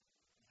traction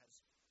and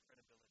has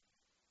credibility.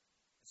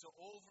 And so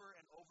over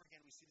and over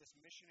again, we see this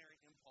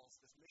missionary impulse,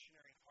 this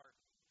missionary heart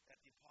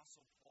that the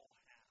Apostle Paul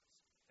has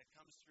that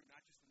comes through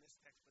not just in this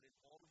text, but in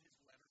all of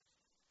his letters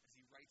as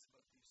he writes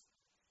about these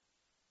things.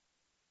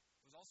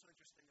 What was also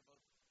interesting about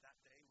that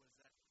day was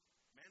that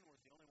men were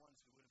the only ones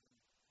who would have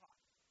been taught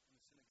in the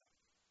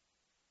synagogue,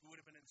 who would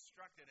have been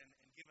instructed and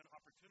given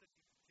opportunity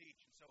to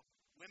teach. And so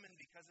women,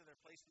 because of their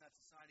place in that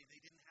society,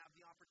 they didn't have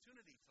the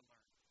opportunity to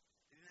learn.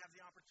 They didn't have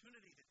the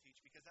opportunity to teach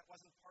because that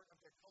wasn't part of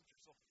their culture.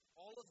 So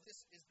all of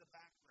this is the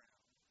background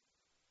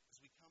as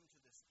we come to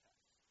this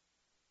text.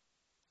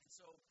 And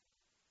so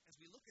as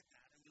we look at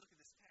that and we look at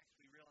this text,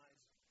 we realize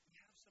we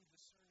have some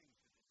discerning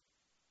to do.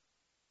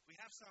 We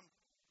have some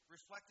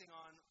reflecting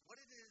on what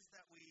it is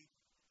that we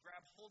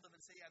grab hold of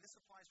and say, yeah, this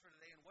applies for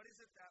today, and what is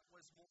it that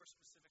was more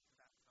specific to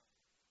that time.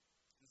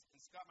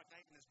 And Scott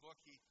McKnight in his book,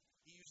 he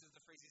uses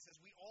the phrase, he says,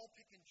 we all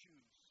pick and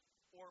choose,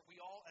 or we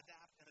all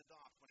adapt and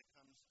adopt when it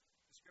comes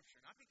to Scripture.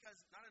 Not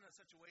in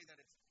such a way that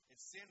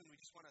it's sin and we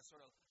just want to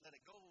sort of let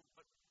it go,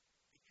 but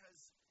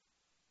because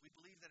we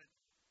believe that it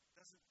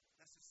doesn't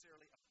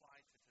necessarily apply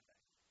to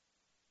today.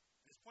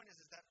 And his point is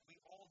that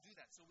we all do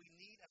that. So we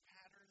need a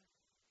pattern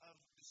of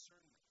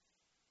discernment.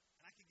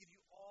 And I could give you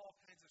all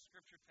kinds of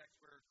Scripture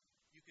texts where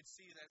you could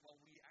see that, well,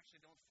 we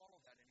actually don't follow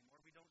that anymore.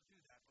 We don't do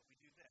that, but we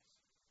do this.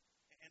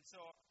 And so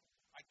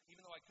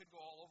even though I could go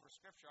all over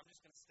Scripture, I'm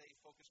just going to stay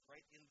focused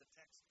right in the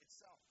text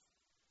itself.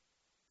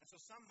 And so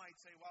some might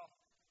say, well,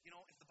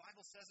 if the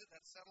Bible says it,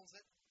 that settles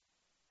it.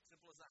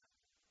 Simple as that.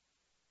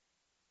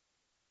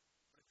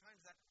 But at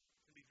times that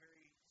can be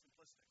very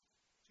simplistic,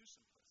 too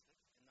simplistic,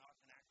 and not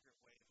an accurate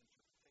way of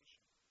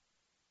interpretation.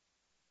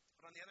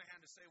 But on the other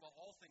hand, to say, well,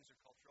 all things are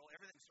cultural,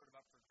 everything's sort of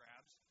up for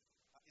grabs,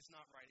 is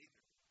not right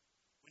either.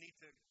 We need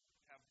to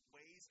have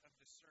ways of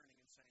discerning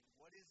and saying,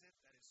 what is it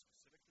that is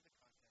specific to the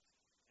context,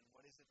 and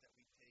what is it that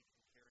we take and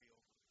carry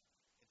over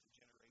into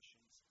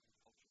generations and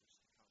cultures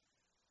to come.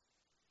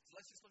 So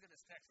let's just look at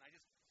this text, and I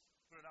just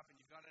put it up, and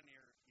you've got it in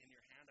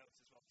your handouts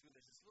as well, too.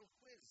 There's this little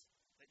quiz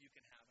that you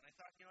can have, and I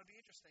thought, it'd be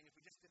interesting if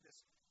we just did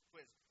this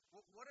quiz.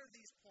 What are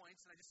these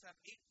points? And I just have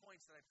 8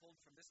 points that I pulled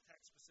from this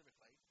text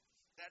specifically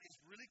that is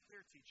really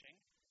clear teaching,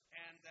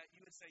 and that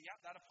you would say, yeah,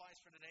 that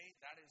applies for today,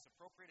 that is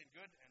appropriate and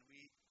good, and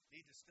we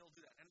need to still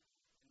do that. And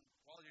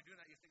while you're doing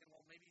that, you're thinking,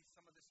 well, maybe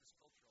some of this is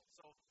cultural.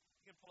 So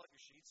you can pull out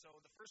your sheet. So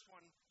the first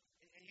one,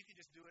 and you can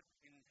just do it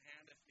in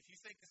hand. If you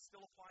think this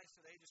still applies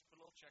today, just put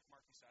a little check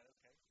mark beside it,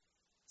 okay?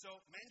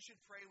 So men should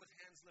pray with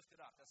hands lifted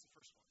up. That's the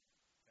first one,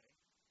 okay?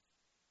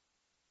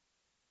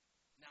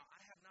 Now,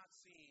 I have not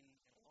seen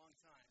in a long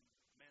time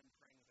men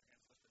praying with their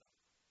hands lifted up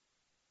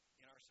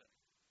in our setting.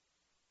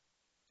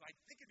 So I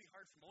think it'd be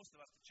hard for most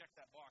of us to check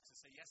that box and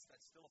say, yes,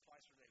 that still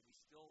applies for today.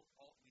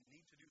 We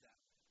need to do that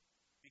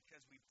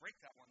because we break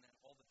that one then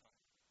all the time.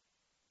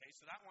 Okay,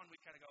 so that one we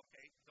kind of go,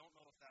 okay, don't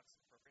know if that's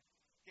appropriate.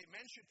 Okay,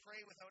 men should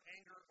pray without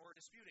anger or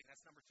disputing.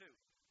 That's number 2.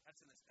 That's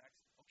in this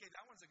text. Okay,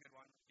 that one's a good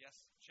one.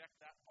 Yes, check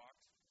that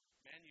box.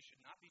 Men, you should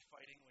not be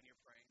fighting when you're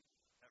praying.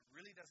 That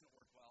really doesn't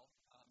work well.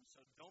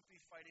 So don't be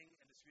fighting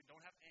and dispute.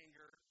 Don't have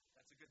anger.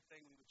 That's a good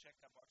thing. We would check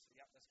that box. So,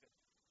 yeah, that's good.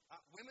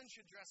 Women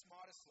should dress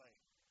modestly.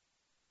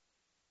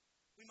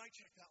 We might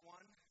check that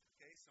one.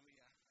 Okay, some of you,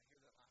 I hear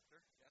that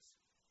laughter. Yes.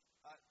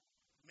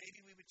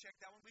 Maybe we would check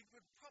that one. We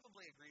would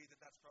probably agree that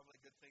that's probably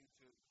a good thing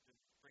to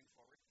bring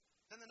forward.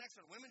 Then the next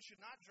one, women should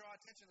not draw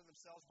attention to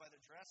themselves by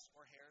their dress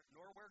or hair,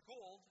 nor wear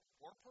gold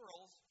or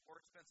pearls or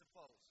expensive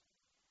clothes.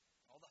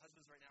 All the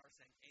husbands right now are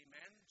saying,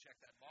 amen, check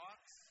that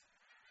box.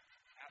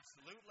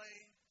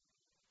 Absolutely.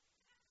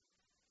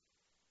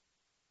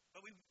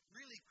 But we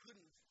really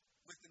couldn't,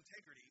 with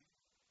integrity,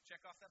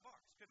 check off that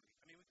box, could we?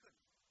 I mean, we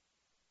couldn't.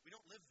 We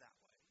don't live that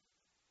way.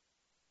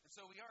 And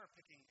so we are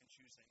picking and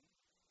choosing.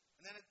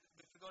 And then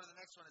if we go to the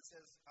next one, it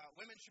says,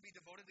 women should be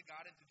devoted to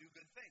God and to do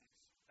good things.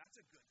 That's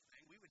a good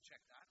thing. We would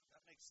check that.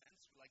 That makes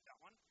sense. We like that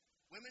one.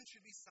 Women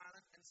should be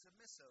silent and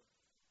submissive.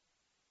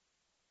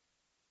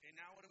 Okay,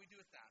 now what do we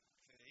do with that?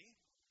 Okay.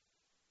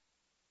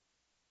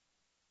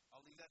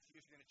 I'll leave that to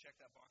you if you're going to check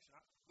that box or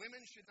not.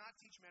 Women should not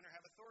teach men or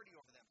have authority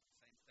over them.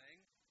 Same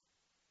thing.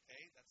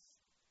 Okay, that's the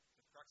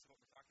crux of what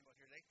we're talking about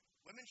here today.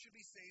 Women should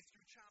be saved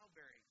through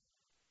childbearing.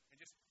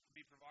 And just to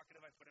be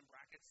provocative, I put in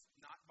brackets,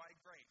 not by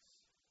grace.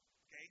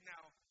 Okay,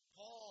 now,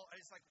 Paul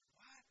is like,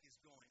 what is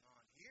going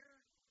on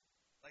here?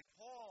 Like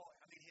Paul,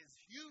 I mean, his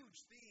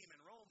huge theme in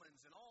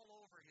Romans and all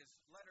over his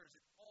letters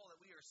in Paul that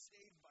we are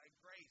saved by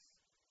grace.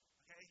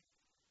 Okay?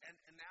 And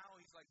now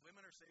he's like,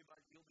 women are saved by,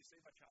 you'll be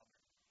saved by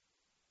childbearing.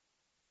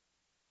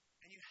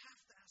 And you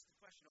have to ask the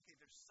question, okay,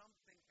 there's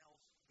something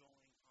else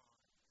going on.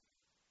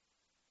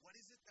 What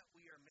is it that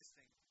we are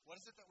missing? What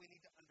is it that we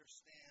need to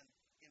understand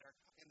in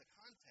the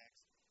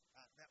context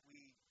that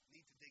we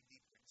need to dig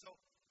deeper in? So,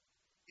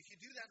 if you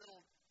do that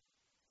little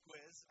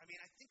quiz, I mean,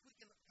 I think we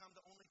can come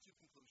to only 2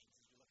 conclusions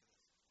as we look at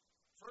this.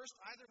 First,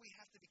 either we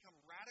have to become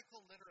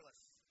radical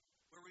literalists,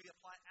 where we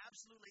apply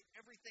absolutely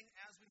everything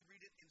as we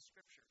read it in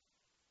Scripture.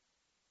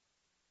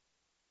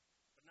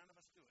 But none of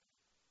us do it.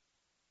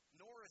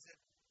 Nor is it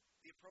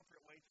the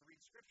appropriate way to read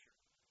Scripture.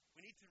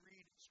 We need to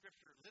read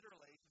Scripture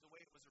literally to the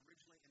way it was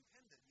originally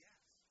intended,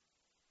 yes.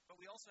 But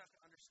we also have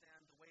to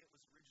understand the way it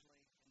was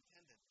originally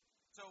intended.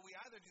 So we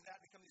either do that,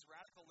 become these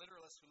radical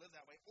literalists who live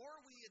that way, or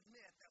we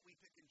admit that we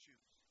pick and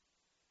choose.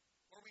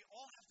 Or we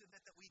all have to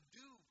admit that we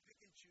do pick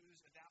and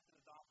choose, adapt and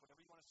adopt, whatever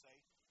you want to say,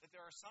 that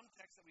there are some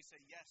texts that we say,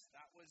 yes,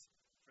 that was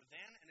for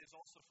then and is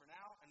also for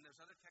now, and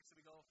there's other texts that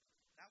we go,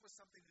 that was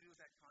something to do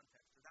with that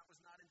context, or that was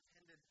not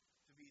intended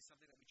to be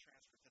something that we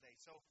transfer today.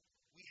 So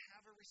we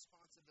have a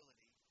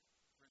responsibility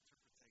for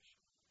interpretation.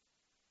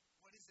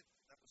 What is it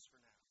that was for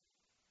now?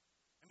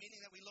 Meaning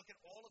that we look at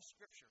all of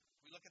Scripture.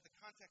 We look at the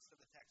context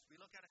of the text.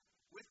 We look at it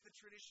with the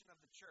tradition of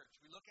the church.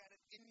 We look at it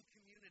in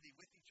community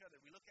with each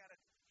other. We look at it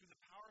through the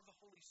power of the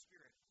Holy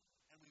Spirit.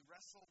 And we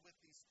wrestle with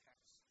these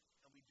texts.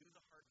 And we do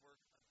the hard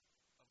work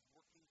of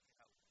working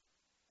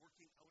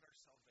out our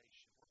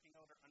salvation, working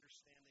out our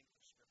understanding of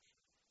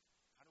Scripture.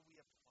 How do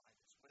we apply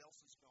this? What else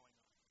is going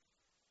on?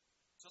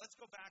 So let's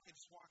go back and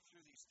just walk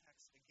through these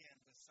texts again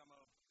with some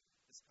of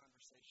this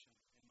conversation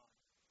in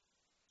mind.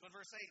 So in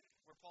verse 8,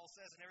 where Paul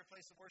says, in every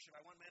place of worship,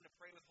 I want men to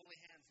pray with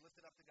holy hands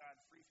lifted up to God,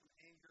 free from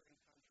anger and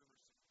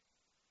controversy.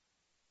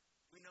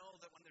 We know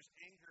that when there's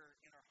anger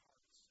in our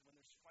hearts, when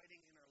there's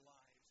fighting in our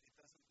lives, it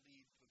doesn't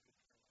lead to a good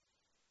prayer life.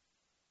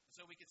 And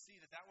so we could see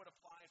that would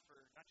apply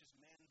for not just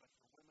men, but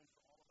for women,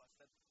 for all of us,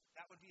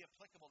 that would be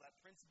applicable. That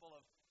principle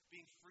of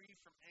being free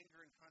from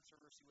anger and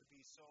controversy would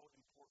be so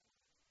important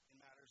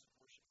in matters of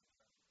worship and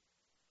prayer.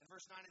 In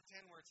verse 9 and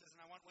 10, where it says,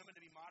 and I want women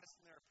to be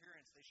modest in their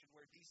appearance, they should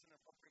wear decent and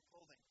appropriate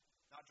clothing,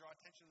 not draw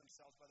attention to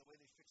themselves by the way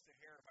they fix their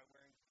hair, by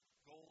wearing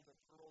gold or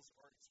pearls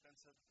or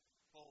expensive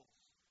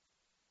clothes.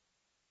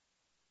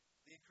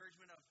 The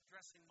encouragement of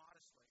dressing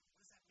modestly.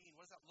 What does that mean?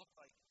 What does that look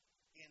like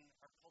in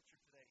our culture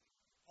today?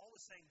 Paul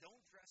is saying,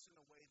 don't dress in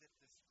a way that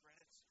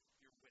discredits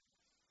your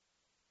witness.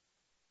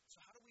 So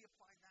how do we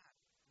apply that?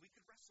 We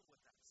could wrestle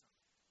with that some.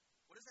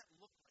 What does that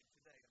look like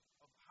today?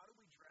 Of how do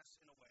we dress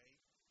in a way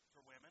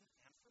for women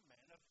and for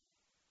men, of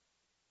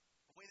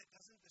a way that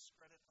doesn't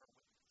discredit our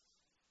witness?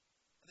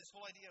 And this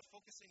whole idea of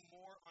focusing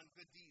more on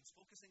good deeds,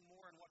 focusing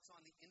more on what's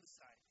on the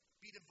inside.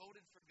 Be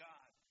devoted for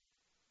God,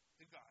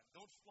 to God.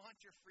 Don't flaunt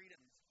your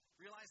freedoms.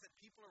 Realize that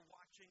people are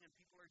watching and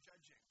people are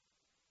judging.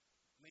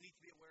 And we need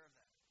to be aware of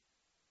that.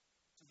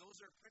 So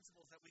those are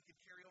principles that we could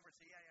carry over and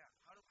say, yeah.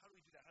 How do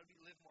we do that? How do we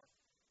live more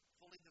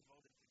fully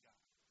devoted to God?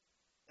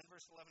 And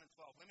verse 11 and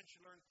 12. Women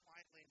should learn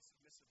quietly and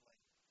submissively.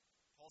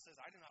 Paul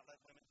says, I do not let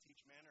women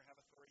teach men or have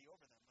authority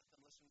over them. Let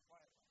them listen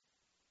quietly.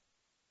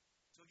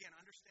 So again,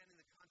 understanding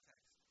the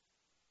context.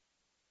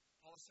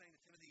 Paul is saying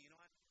to Timothy, you know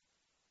what?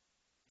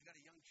 You've got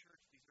a young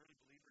church, these early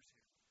believers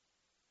here.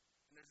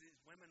 And there's these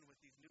women with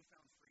these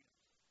newfound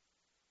freedoms.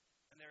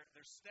 And they're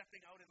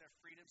stepping out in their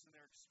freedoms and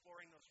they're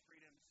exploring those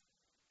freedoms.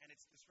 And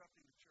it's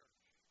disrupting the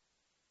church.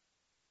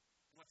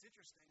 And what's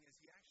interesting is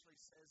he actually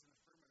says an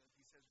affirmative.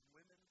 He says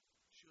women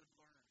should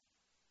learn.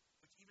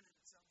 Which even in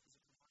itself is a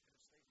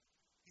provocative statement.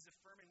 He's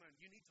affirming women.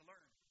 You need to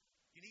learn.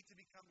 You need to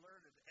become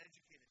learned,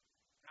 educated.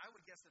 And I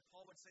would guess that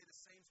Paul would say the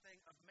same thing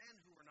of men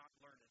who were not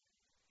learned.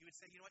 He would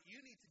say, you know what,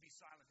 you need to be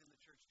silent in the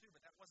church too,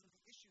 but that wasn't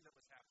the issue that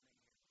was happening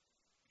here.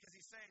 Because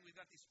he's saying we've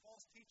got these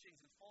false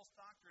teachings and false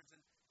doctrines,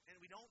 and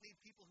we don't need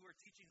people who are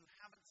teaching who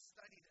haven't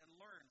studied and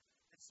learned.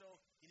 And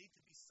so you need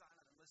to be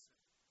silent and listen.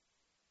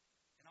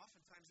 And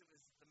oftentimes it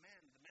was the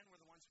men. The men were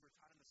the ones who were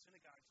taught in the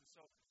synagogues. And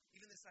so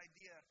even this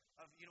idea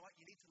of, you know what,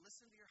 you need to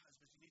listen to your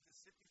husbands. You need to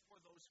sit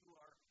before those who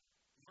are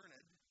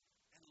learned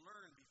and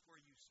learn before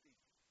you speak.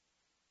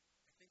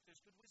 I think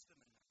there's good wisdom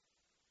in that.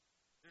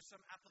 There's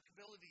some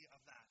applicability of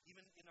that,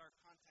 even in our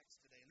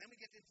context today. And then we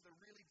get into the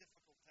really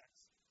difficult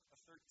text of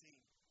 13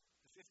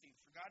 to 15.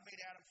 For God made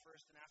Adam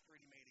first, and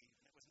afterward he made Eve.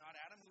 And it was not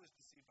Adam who was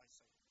deceived by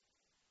Satan.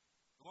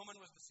 The woman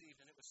was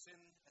deceived, and it was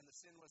sin, and the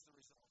sin was the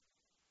result.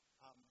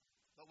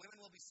 But women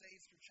will be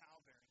saved through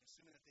childbearing,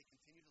 assuming that they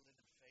continue to live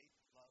in faith,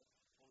 love,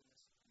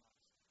 holiness, and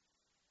modesty.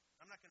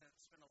 I'm not going to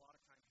spend a lot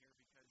of time here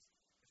because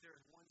if there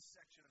is one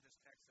section of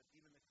this text that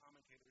even the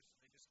commentators,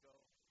 they just go,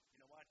 you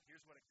know what,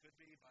 here's what it could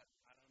be, but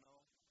I don't know.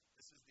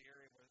 This is the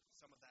area where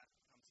some of that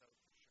comes out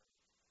for sure.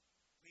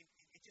 I mean,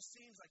 it just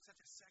seems like such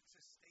a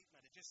sexist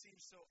statement. It just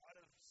seems so out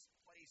of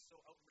place,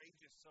 so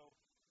outrageous, so,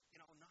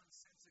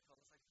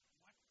 nonsensical.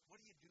 It's like, what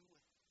do you do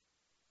with it?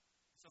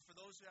 So for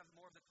those who have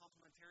more of the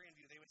complementarian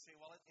view, they would say,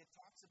 well, it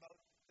talks about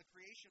the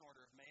creation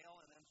order of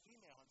male and then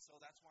female, and so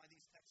that's why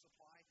these texts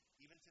apply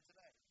even to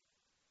today.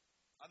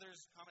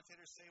 Others,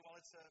 commentators say, well,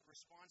 it's a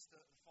response to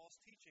the false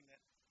teaching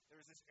that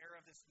there was this era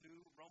of this new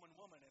Roman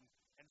woman,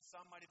 and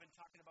some might have been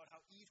talking about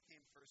how Eve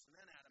came first and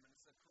then Adam, and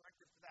it's a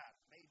corrective to that,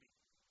 maybe.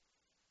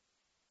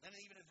 Then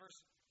even in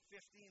verse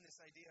 15,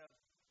 this idea of,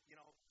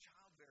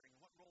 childbearing,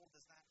 what role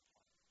does that play?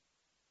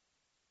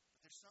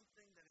 But there's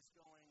something that is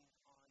going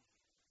on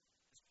here.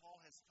 As Paul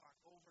has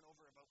talked over and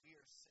over about we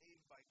are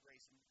saved by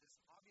grace, and this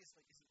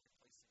obviously isn't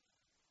replacing that.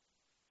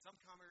 Some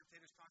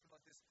commentators talk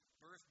about this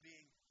birth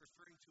being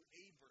referring to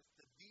a birth,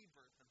 the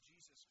birth of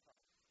Jesus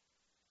Christ,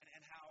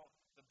 and how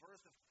the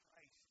birth of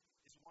Christ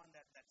is one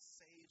that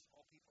saves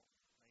all people.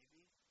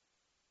 Maybe,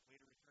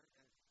 way to return,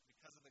 and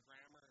because of the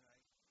grammar, and I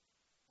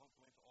won't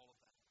go into all of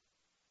that.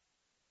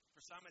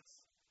 For some,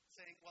 it's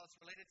saying, well, it's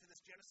related to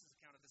this Genesis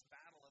account of this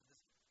battle of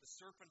the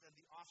serpent and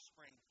the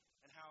offspring,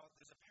 and how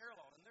there's a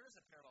parallel, and there is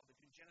a parallel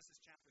between Genesis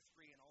chapter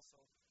 3 and also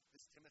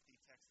this Timothy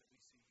text that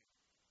we see here.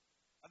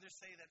 Others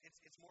say that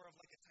it's more of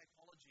like a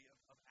typology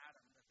of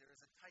Adam, that there is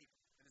a type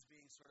that is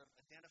being sort of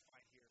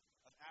identified here,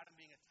 of Adam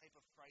being a type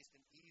of Christ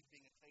and Eve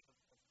being a type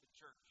of the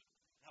church.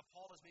 And how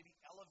Paul is maybe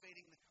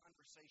elevating the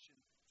conversation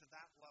to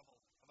that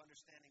level of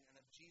understanding and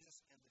of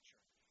Jesus and the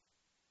church.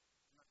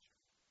 I'm not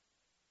sure.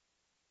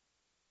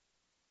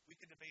 We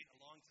could debate a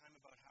long time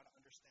about how to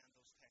understand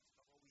those texts,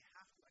 but what we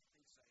have to, I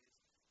think, say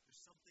is there's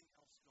something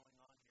else going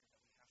on here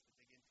that we have to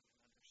dig into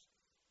and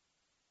understand.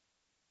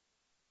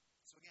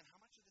 So again,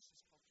 how much of this is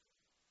cultural?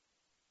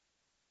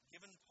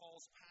 Given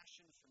Paul's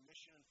passion for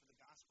mission and for the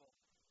gospel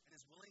and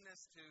his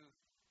willingness to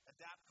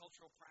adapt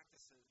cultural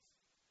practices,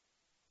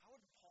 how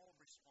would Paul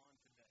respond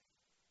today?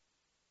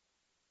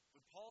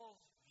 Would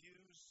Paul's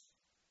views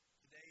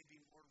today be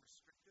more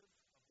restrictive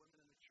of women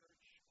in the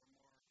church or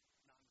more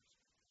non-restrictive?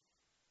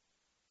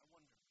 I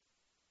wonder.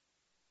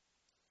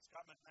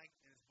 Scott McKnight,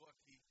 in his book,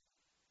 he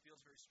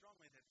feels very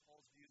strongly that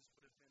Paul's views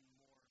would have been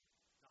more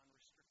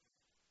non-restrictive.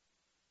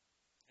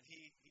 And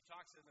he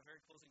talks in the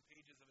very closing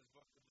pages of his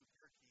book, The Blue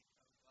Parakeet,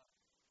 of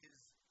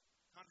his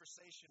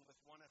conversation with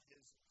one of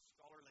his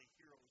scholarly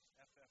heroes,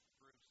 F.F.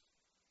 Bruce,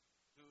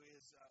 who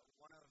is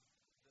one of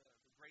the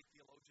great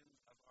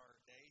theologians of our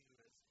day who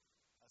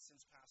has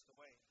since passed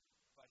away.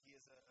 But he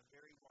is a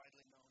very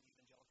widely known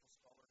evangelical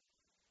scholar.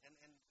 And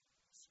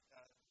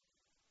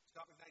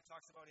Scott McKnight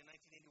talks about in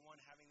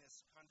 1981 having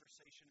this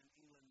conversation in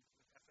England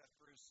with F.F.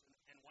 Bruce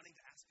and wanting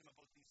to ask him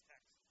about these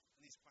texts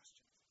and these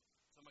questions.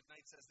 So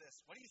McKnight says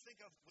this, what do you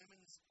think of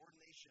women's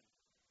ordination?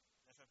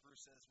 F.F.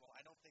 Bruce says, well,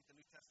 I don't think the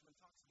New Testament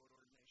talks about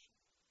ordination.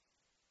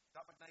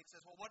 Scott McKnight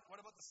says, well, what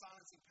about the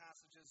silencing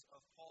passages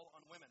of Paul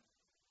on women?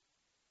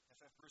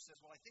 F.F. Bruce says,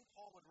 well, I think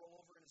Paul would roll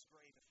over in his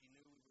grave if he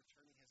knew we were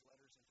turning his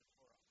letters into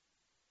Torah.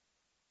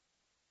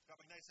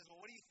 Scott McKnight says, well,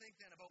 what do you think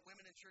then about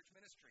women in church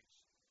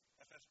ministries?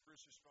 F.F.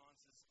 Bruce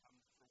responds,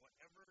 for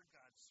whatever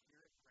God's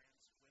Spirit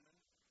grants women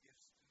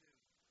gifts to do.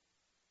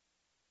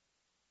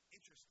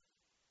 Interesting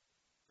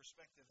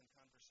perspective and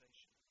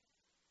conversation.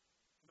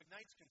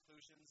 McKnight's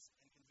conclusions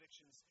and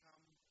convictions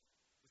come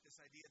with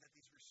this idea that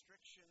these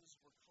restrictions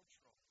were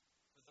cultural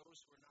for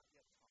those who are not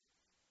yet taught.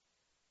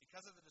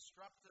 because of the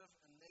disruptive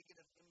and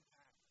negative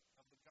impact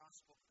of the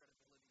gospel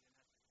credibility in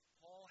it,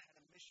 Paul had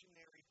a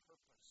missionary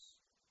purpose.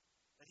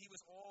 That he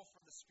was all for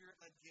the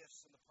Spirit-led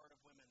gifts on the part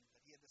of women. That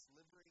he had this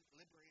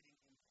liberating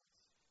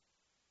impulse.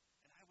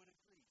 And I would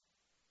agree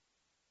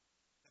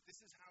that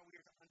this is how we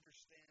are to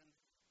understand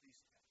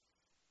these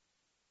texts.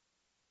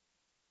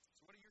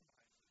 So what are your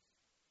biases?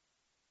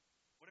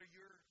 What are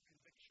your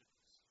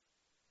convictions?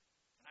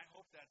 And I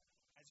hope that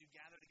as you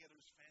gather together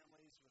as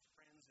families, with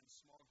friends, in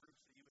small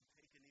groups, that you would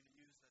take and even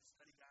use the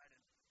study guide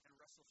and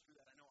wrestle through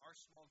that. I know our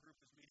small group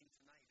is meeting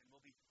tonight, and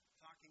we'll be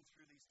talking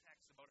through these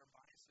texts about our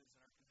biases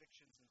and our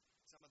convictions and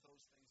some of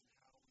those things and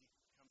how we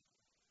come to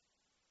them.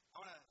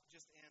 I want to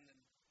just end, and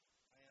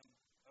I am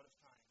out of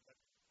time, but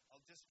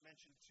I'll just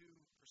mention two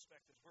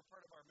perspectives. We're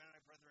part of our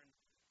Mennonite Brethren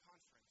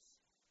conference,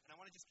 and I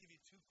want to just give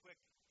you two quick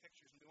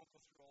pictures, and we won't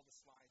go through all the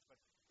slides, but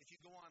if you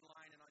go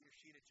online and on your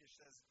sheet it just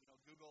says,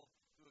 Google,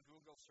 do a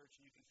Google search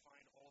and you can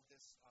find all of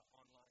this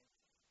online.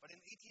 But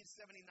in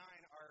 1879,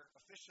 our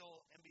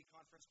official MB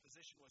conference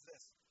position was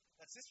this: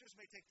 that sisters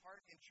may take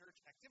part in church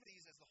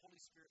activities as the Holy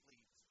Spirit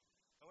leads.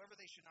 However,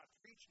 they should not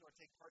preach nor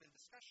take part in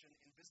discussion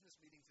in business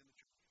meetings in the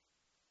church.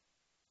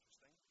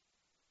 Interesting.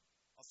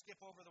 I'll skip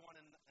over the one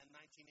in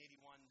 1981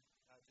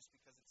 just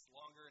because it's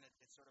longer and it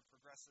sort of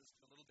progresses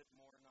to a little bit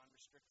more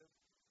non-restrictive.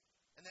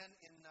 And then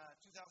in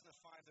 2005,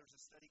 there was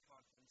a study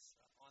conference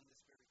on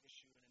this very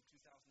issue. And in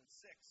 2006,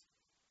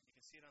 you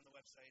can see it on the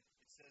website,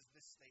 it says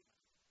this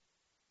statement: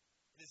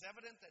 "It is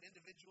evident that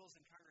individuals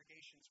and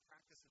congregations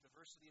practice a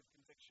diversity of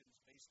convictions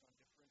based on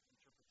different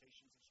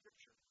interpretations of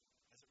Scripture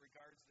as it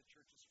regards the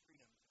church's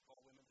freedom to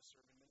call women to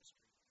serve in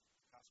ministry,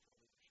 pastoral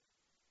leadership.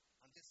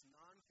 On this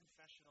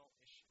non-confessional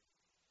issue,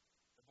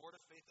 the Board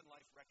of Faith and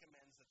Life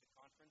recommends that the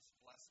conference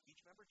bless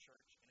each member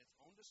church in its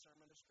own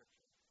discernment of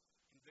Scripture,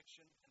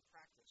 conviction, and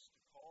practice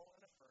to call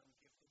and affirm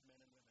gifted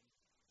men and women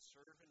to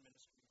serve in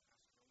ministry and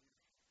pastoral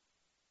leadership."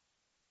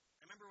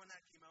 I remember when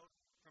that came out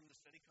from the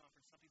study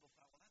conference, some people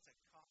thought, well, that's a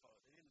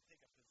cop-out. They didn't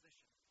take a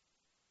position.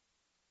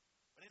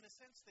 But in a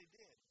sense, they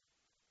did.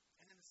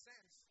 And in a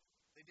sense,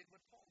 they did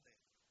what Paul did.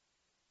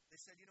 They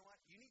said, you know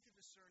what? You need to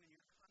discern in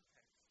your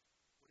context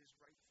what is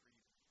right for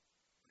you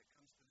when it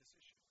comes to this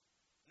issue.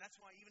 And that's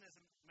why even as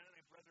a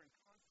Mennonite Brethren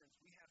conference,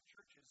 we have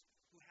churches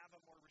who have a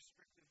more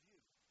restrictive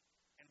view.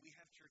 And we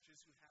have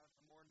churches who have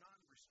a more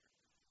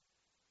non-restrictive view.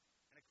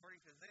 And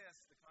according to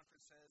this, the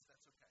conference says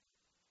that's okay.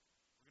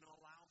 We're going to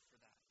allow for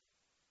that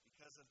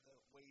because of the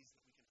ways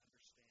that we can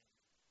understand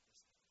this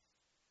text.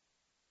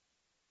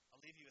 I'll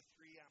leave you with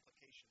 3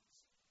 applications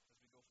as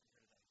we go from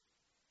here today.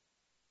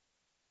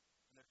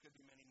 And there could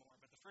be many more,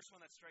 but the first one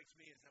that strikes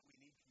me is that we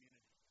need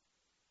community.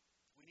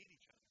 We need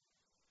each other.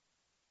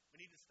 We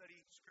need to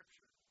study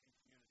Scripture in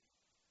community.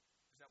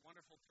 There's that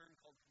wonderful term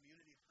called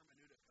community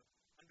hermeneutic, of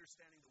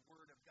understanding the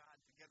Word of God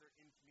together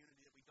in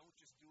community, that we don't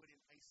just do it in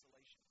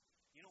isolation.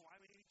 You know why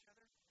we need each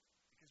other?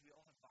 Because we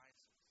all have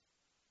biases.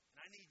 And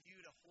I need you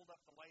to hold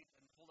up the light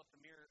and hold up the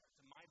mirror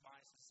to my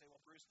biases and say,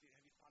 well, Bruce,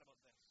 have you thought about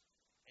this?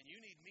 And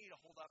you need me to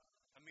hold up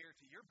a mirror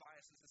to your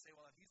biases and say,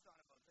 well, have you thought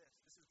about this?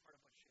 This is part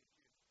of what shaped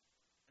you.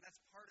 And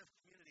that's part of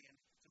community. And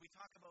so we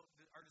talk about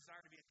our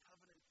desire to be a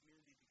covenant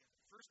community together.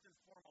 First and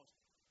foremost,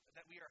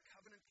 that we are a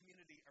covenant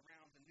community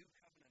around the new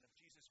covenant of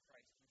Jesus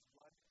Christ, his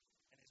blood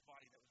and his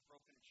body that was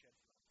broken and shed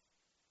for us.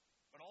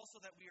 But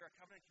also that we are a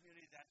covenant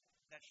community that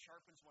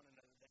sharpens one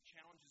another, that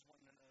challenges one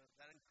another,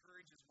 that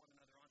encourages one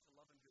another onto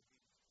love and good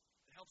deeds.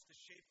 It helps to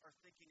shape our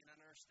thinking and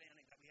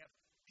understanding, that we have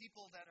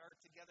people that are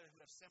together who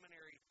have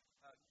seminary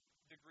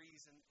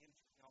degrees and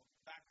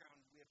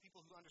background. We have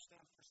people who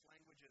understand first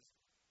languages.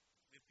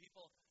 We have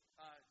people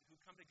who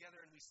come together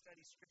and we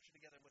study Scripture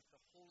together with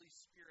the Holy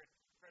Spirit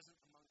present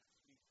among us.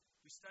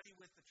 We study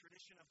with the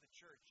tradition of the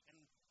church and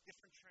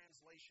different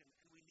translation,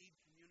 and we need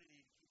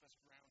community to keep us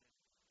grounded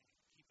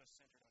and keep us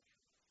centered on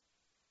truth.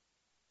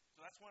 So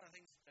that's one of the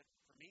things that,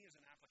 for me, is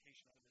an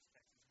application out of this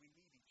text, is we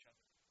need each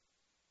other.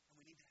 And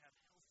we need to have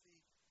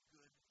healthy,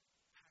 good,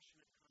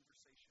 passionate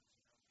conversations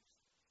about these things.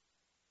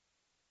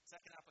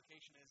 Second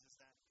application is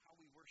that how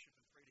we worship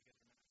and pray together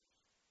matters.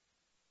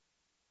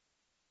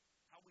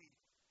 How we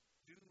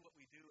do what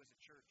we do as a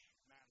church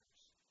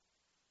matters.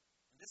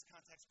 In this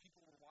context,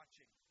 people were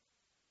watching.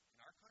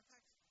 In our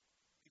context,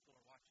 people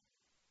are watching.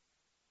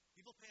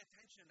 People pay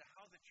attention to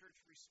how the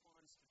church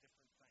responds to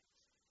different things.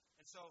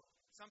 And so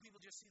some people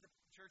just see the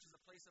church as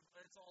a place of,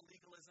 it's all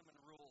legalism and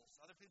rules.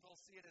 Other people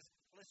see it as,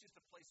 well, it's just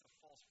a place of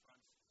false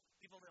fronts.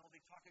 People,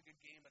 they talk a good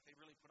game, but they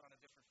really put on a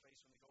different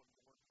face when they go into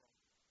the work world.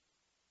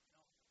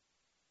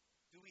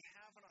 Do we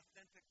have an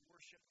authentic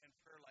worship and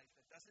prayer life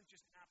that doesn't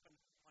just happen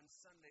on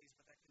Sundays,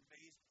 but that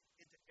conveys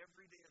into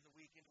every day of the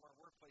week, into our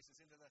workplaces,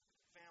 into the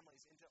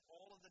families, into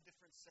all of the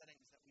different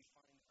settings that we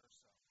find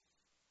ourselves?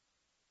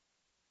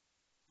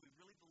 We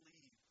really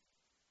believe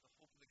the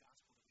hope of the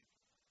gospel that we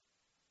proclaim.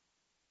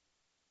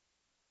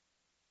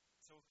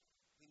 So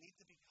we need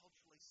to be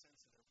culturally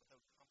sensitive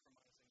without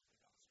compromising the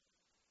gospel.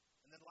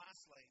 And then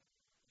lastly,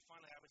 and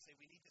finally, I would say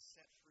we need to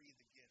set free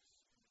the gifts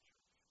in the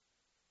church,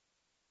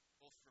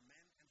 both for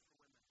men and for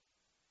women.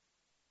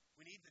 We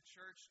We need the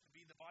church to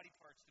be the body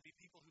parts, to be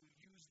people who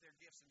use their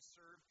gifts and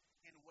serve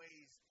in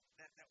ways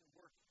that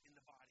work in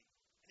the body.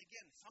 And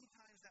again,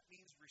 sometimes that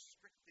means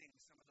restricting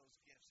some of those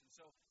gifts. And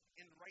so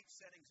in right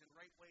settings, in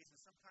right ways,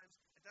 and sometimes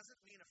it doesn't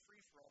mean a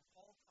free-for-all.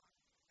 Paul talked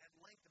at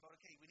length about,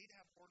 okay, we need to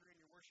have order in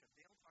your worship.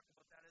 Dale talked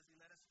about that as he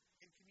led us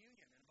in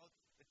communion and about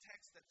the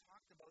text that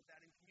talked about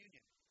that in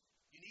communion.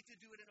 You need to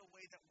do it in a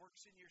way that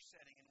works in your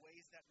setting, in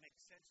ways that make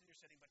sense in your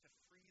setting, but to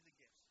free the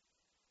gifts.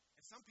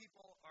 And some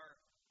people are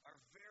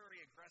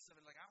very aggressive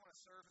and like, I want to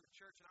serve in the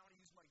church and I want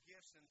to use my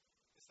gifts. And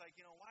it's like,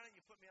 why don't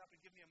you put me up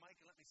and give me a mic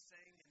and let me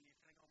sing? And you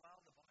kind of go,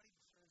 well, the body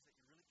discerns that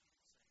you really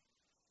can't sing.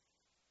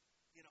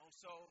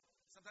 So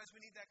sometimes we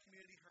need that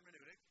community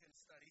hermeneutic and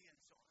study and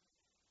so on.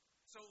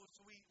 So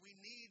we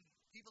need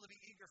people to be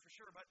eager for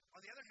sure. But on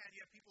the other hand,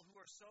 you have people who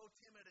are so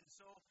timid and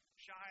so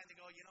shy and they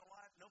go, you know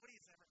what?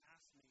 Nobody's ever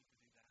asked me to do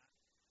that.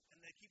 And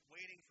they keep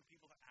waiting for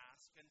people to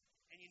ask. And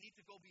you need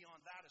to go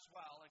beyond that as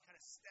well and kind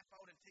of step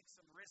out and take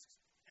some risks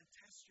and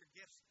test your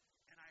gifts.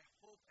 And I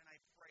hope and I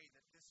pray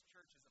that this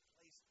church is a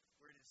place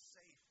where it is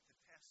safe to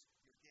test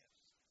your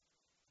gifts,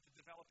 to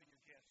develop in your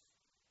gifts,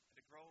 and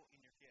to grow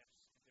in your gifts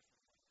in different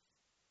ways.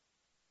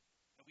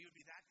 And we would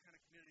be that kind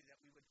of community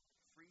that we would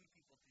free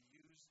people to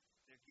use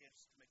their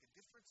gifts to make a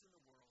difference in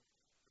the world,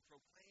 to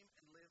proclaim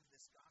and live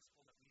this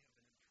gospel that we have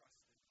been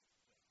entrusted with.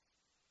 Amen.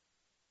 Let's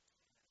pray.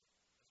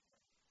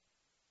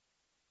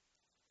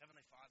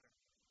 Heavenly Father,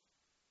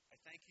 I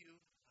thank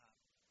you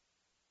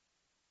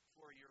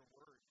for your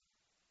word.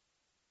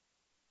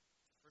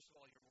 First of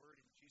all, your word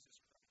in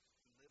Jesus Christ,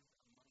 who lived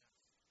among us,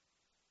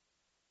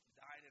 who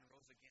died and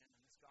rose again,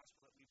 and this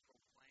gospel that we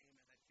proclaim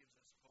and that gives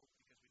us hope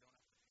because we don't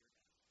have to fear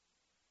death.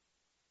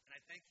 And I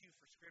thank you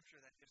for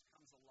Scripture that just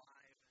comes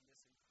alive and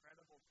this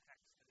incredible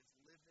text that is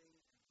living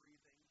and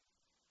breathing.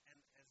 And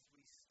as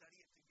we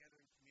study it together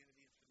in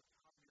community and through the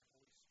power of your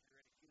Holy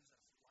Spirit, it gives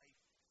us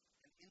life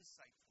and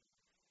insight to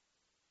live.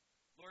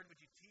 Lord, would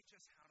you teach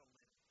us how to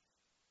live?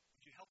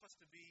 Would you help us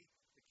to be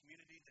the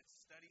community that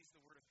studies the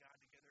Word of God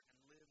together and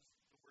lives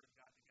the Word of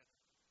God together?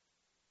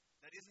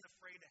 That isn't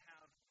afraid to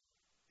have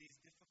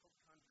these difficult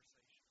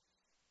conversations.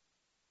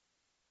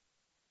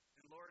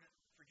 And Lord,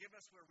 forgive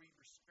us where we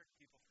restrict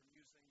people from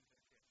using their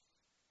gifts.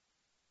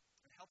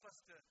 And help us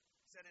to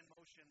set in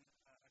motion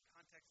a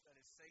context that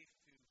is safe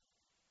to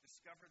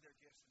discover their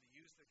gifts and to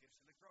use their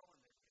gifts and to grow in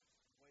their gifts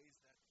in ways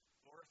that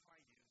glorify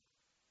you,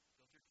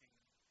 build your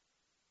kingdom,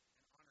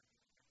 and honor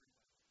you in every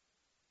way.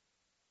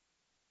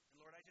 And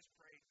Lord, I just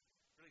pray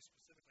really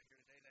specifically here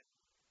today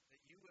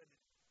that you would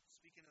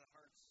speak into the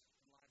hearts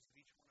and lives of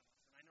each one of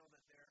us. And I know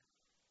that there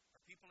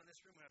are people in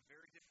this room who have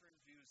very different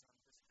views on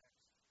this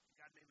text.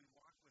 God, may we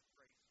walk with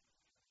grace.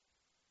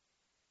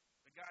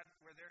 But God,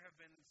 where there have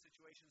been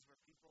situations where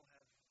people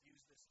have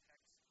used this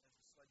text as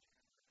a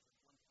sledgehammer, as a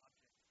blunt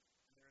object,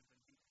 and there has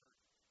been deep hurt,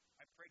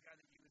 I pray, God,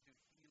 that you would do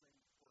healing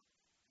work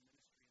and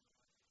ministry in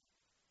the lives.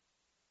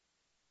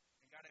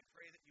 And God, I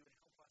pray that you would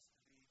help us to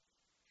be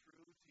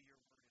true to your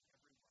word in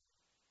every way.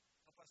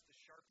 Help us to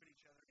sharpen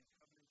each other in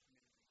covenant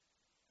community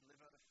and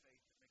live out a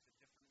faith that makes a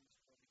difference in this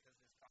world, because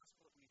this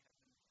gospel that we have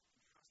been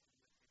entrusted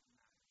with, it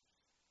matters.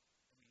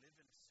 And we live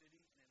in a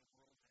city and in a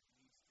world that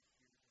needs to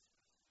hear this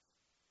message.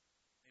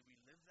 May we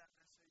live that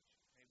message.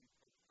 May we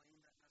proclaim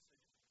that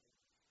message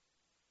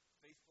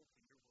faithful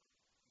to your word.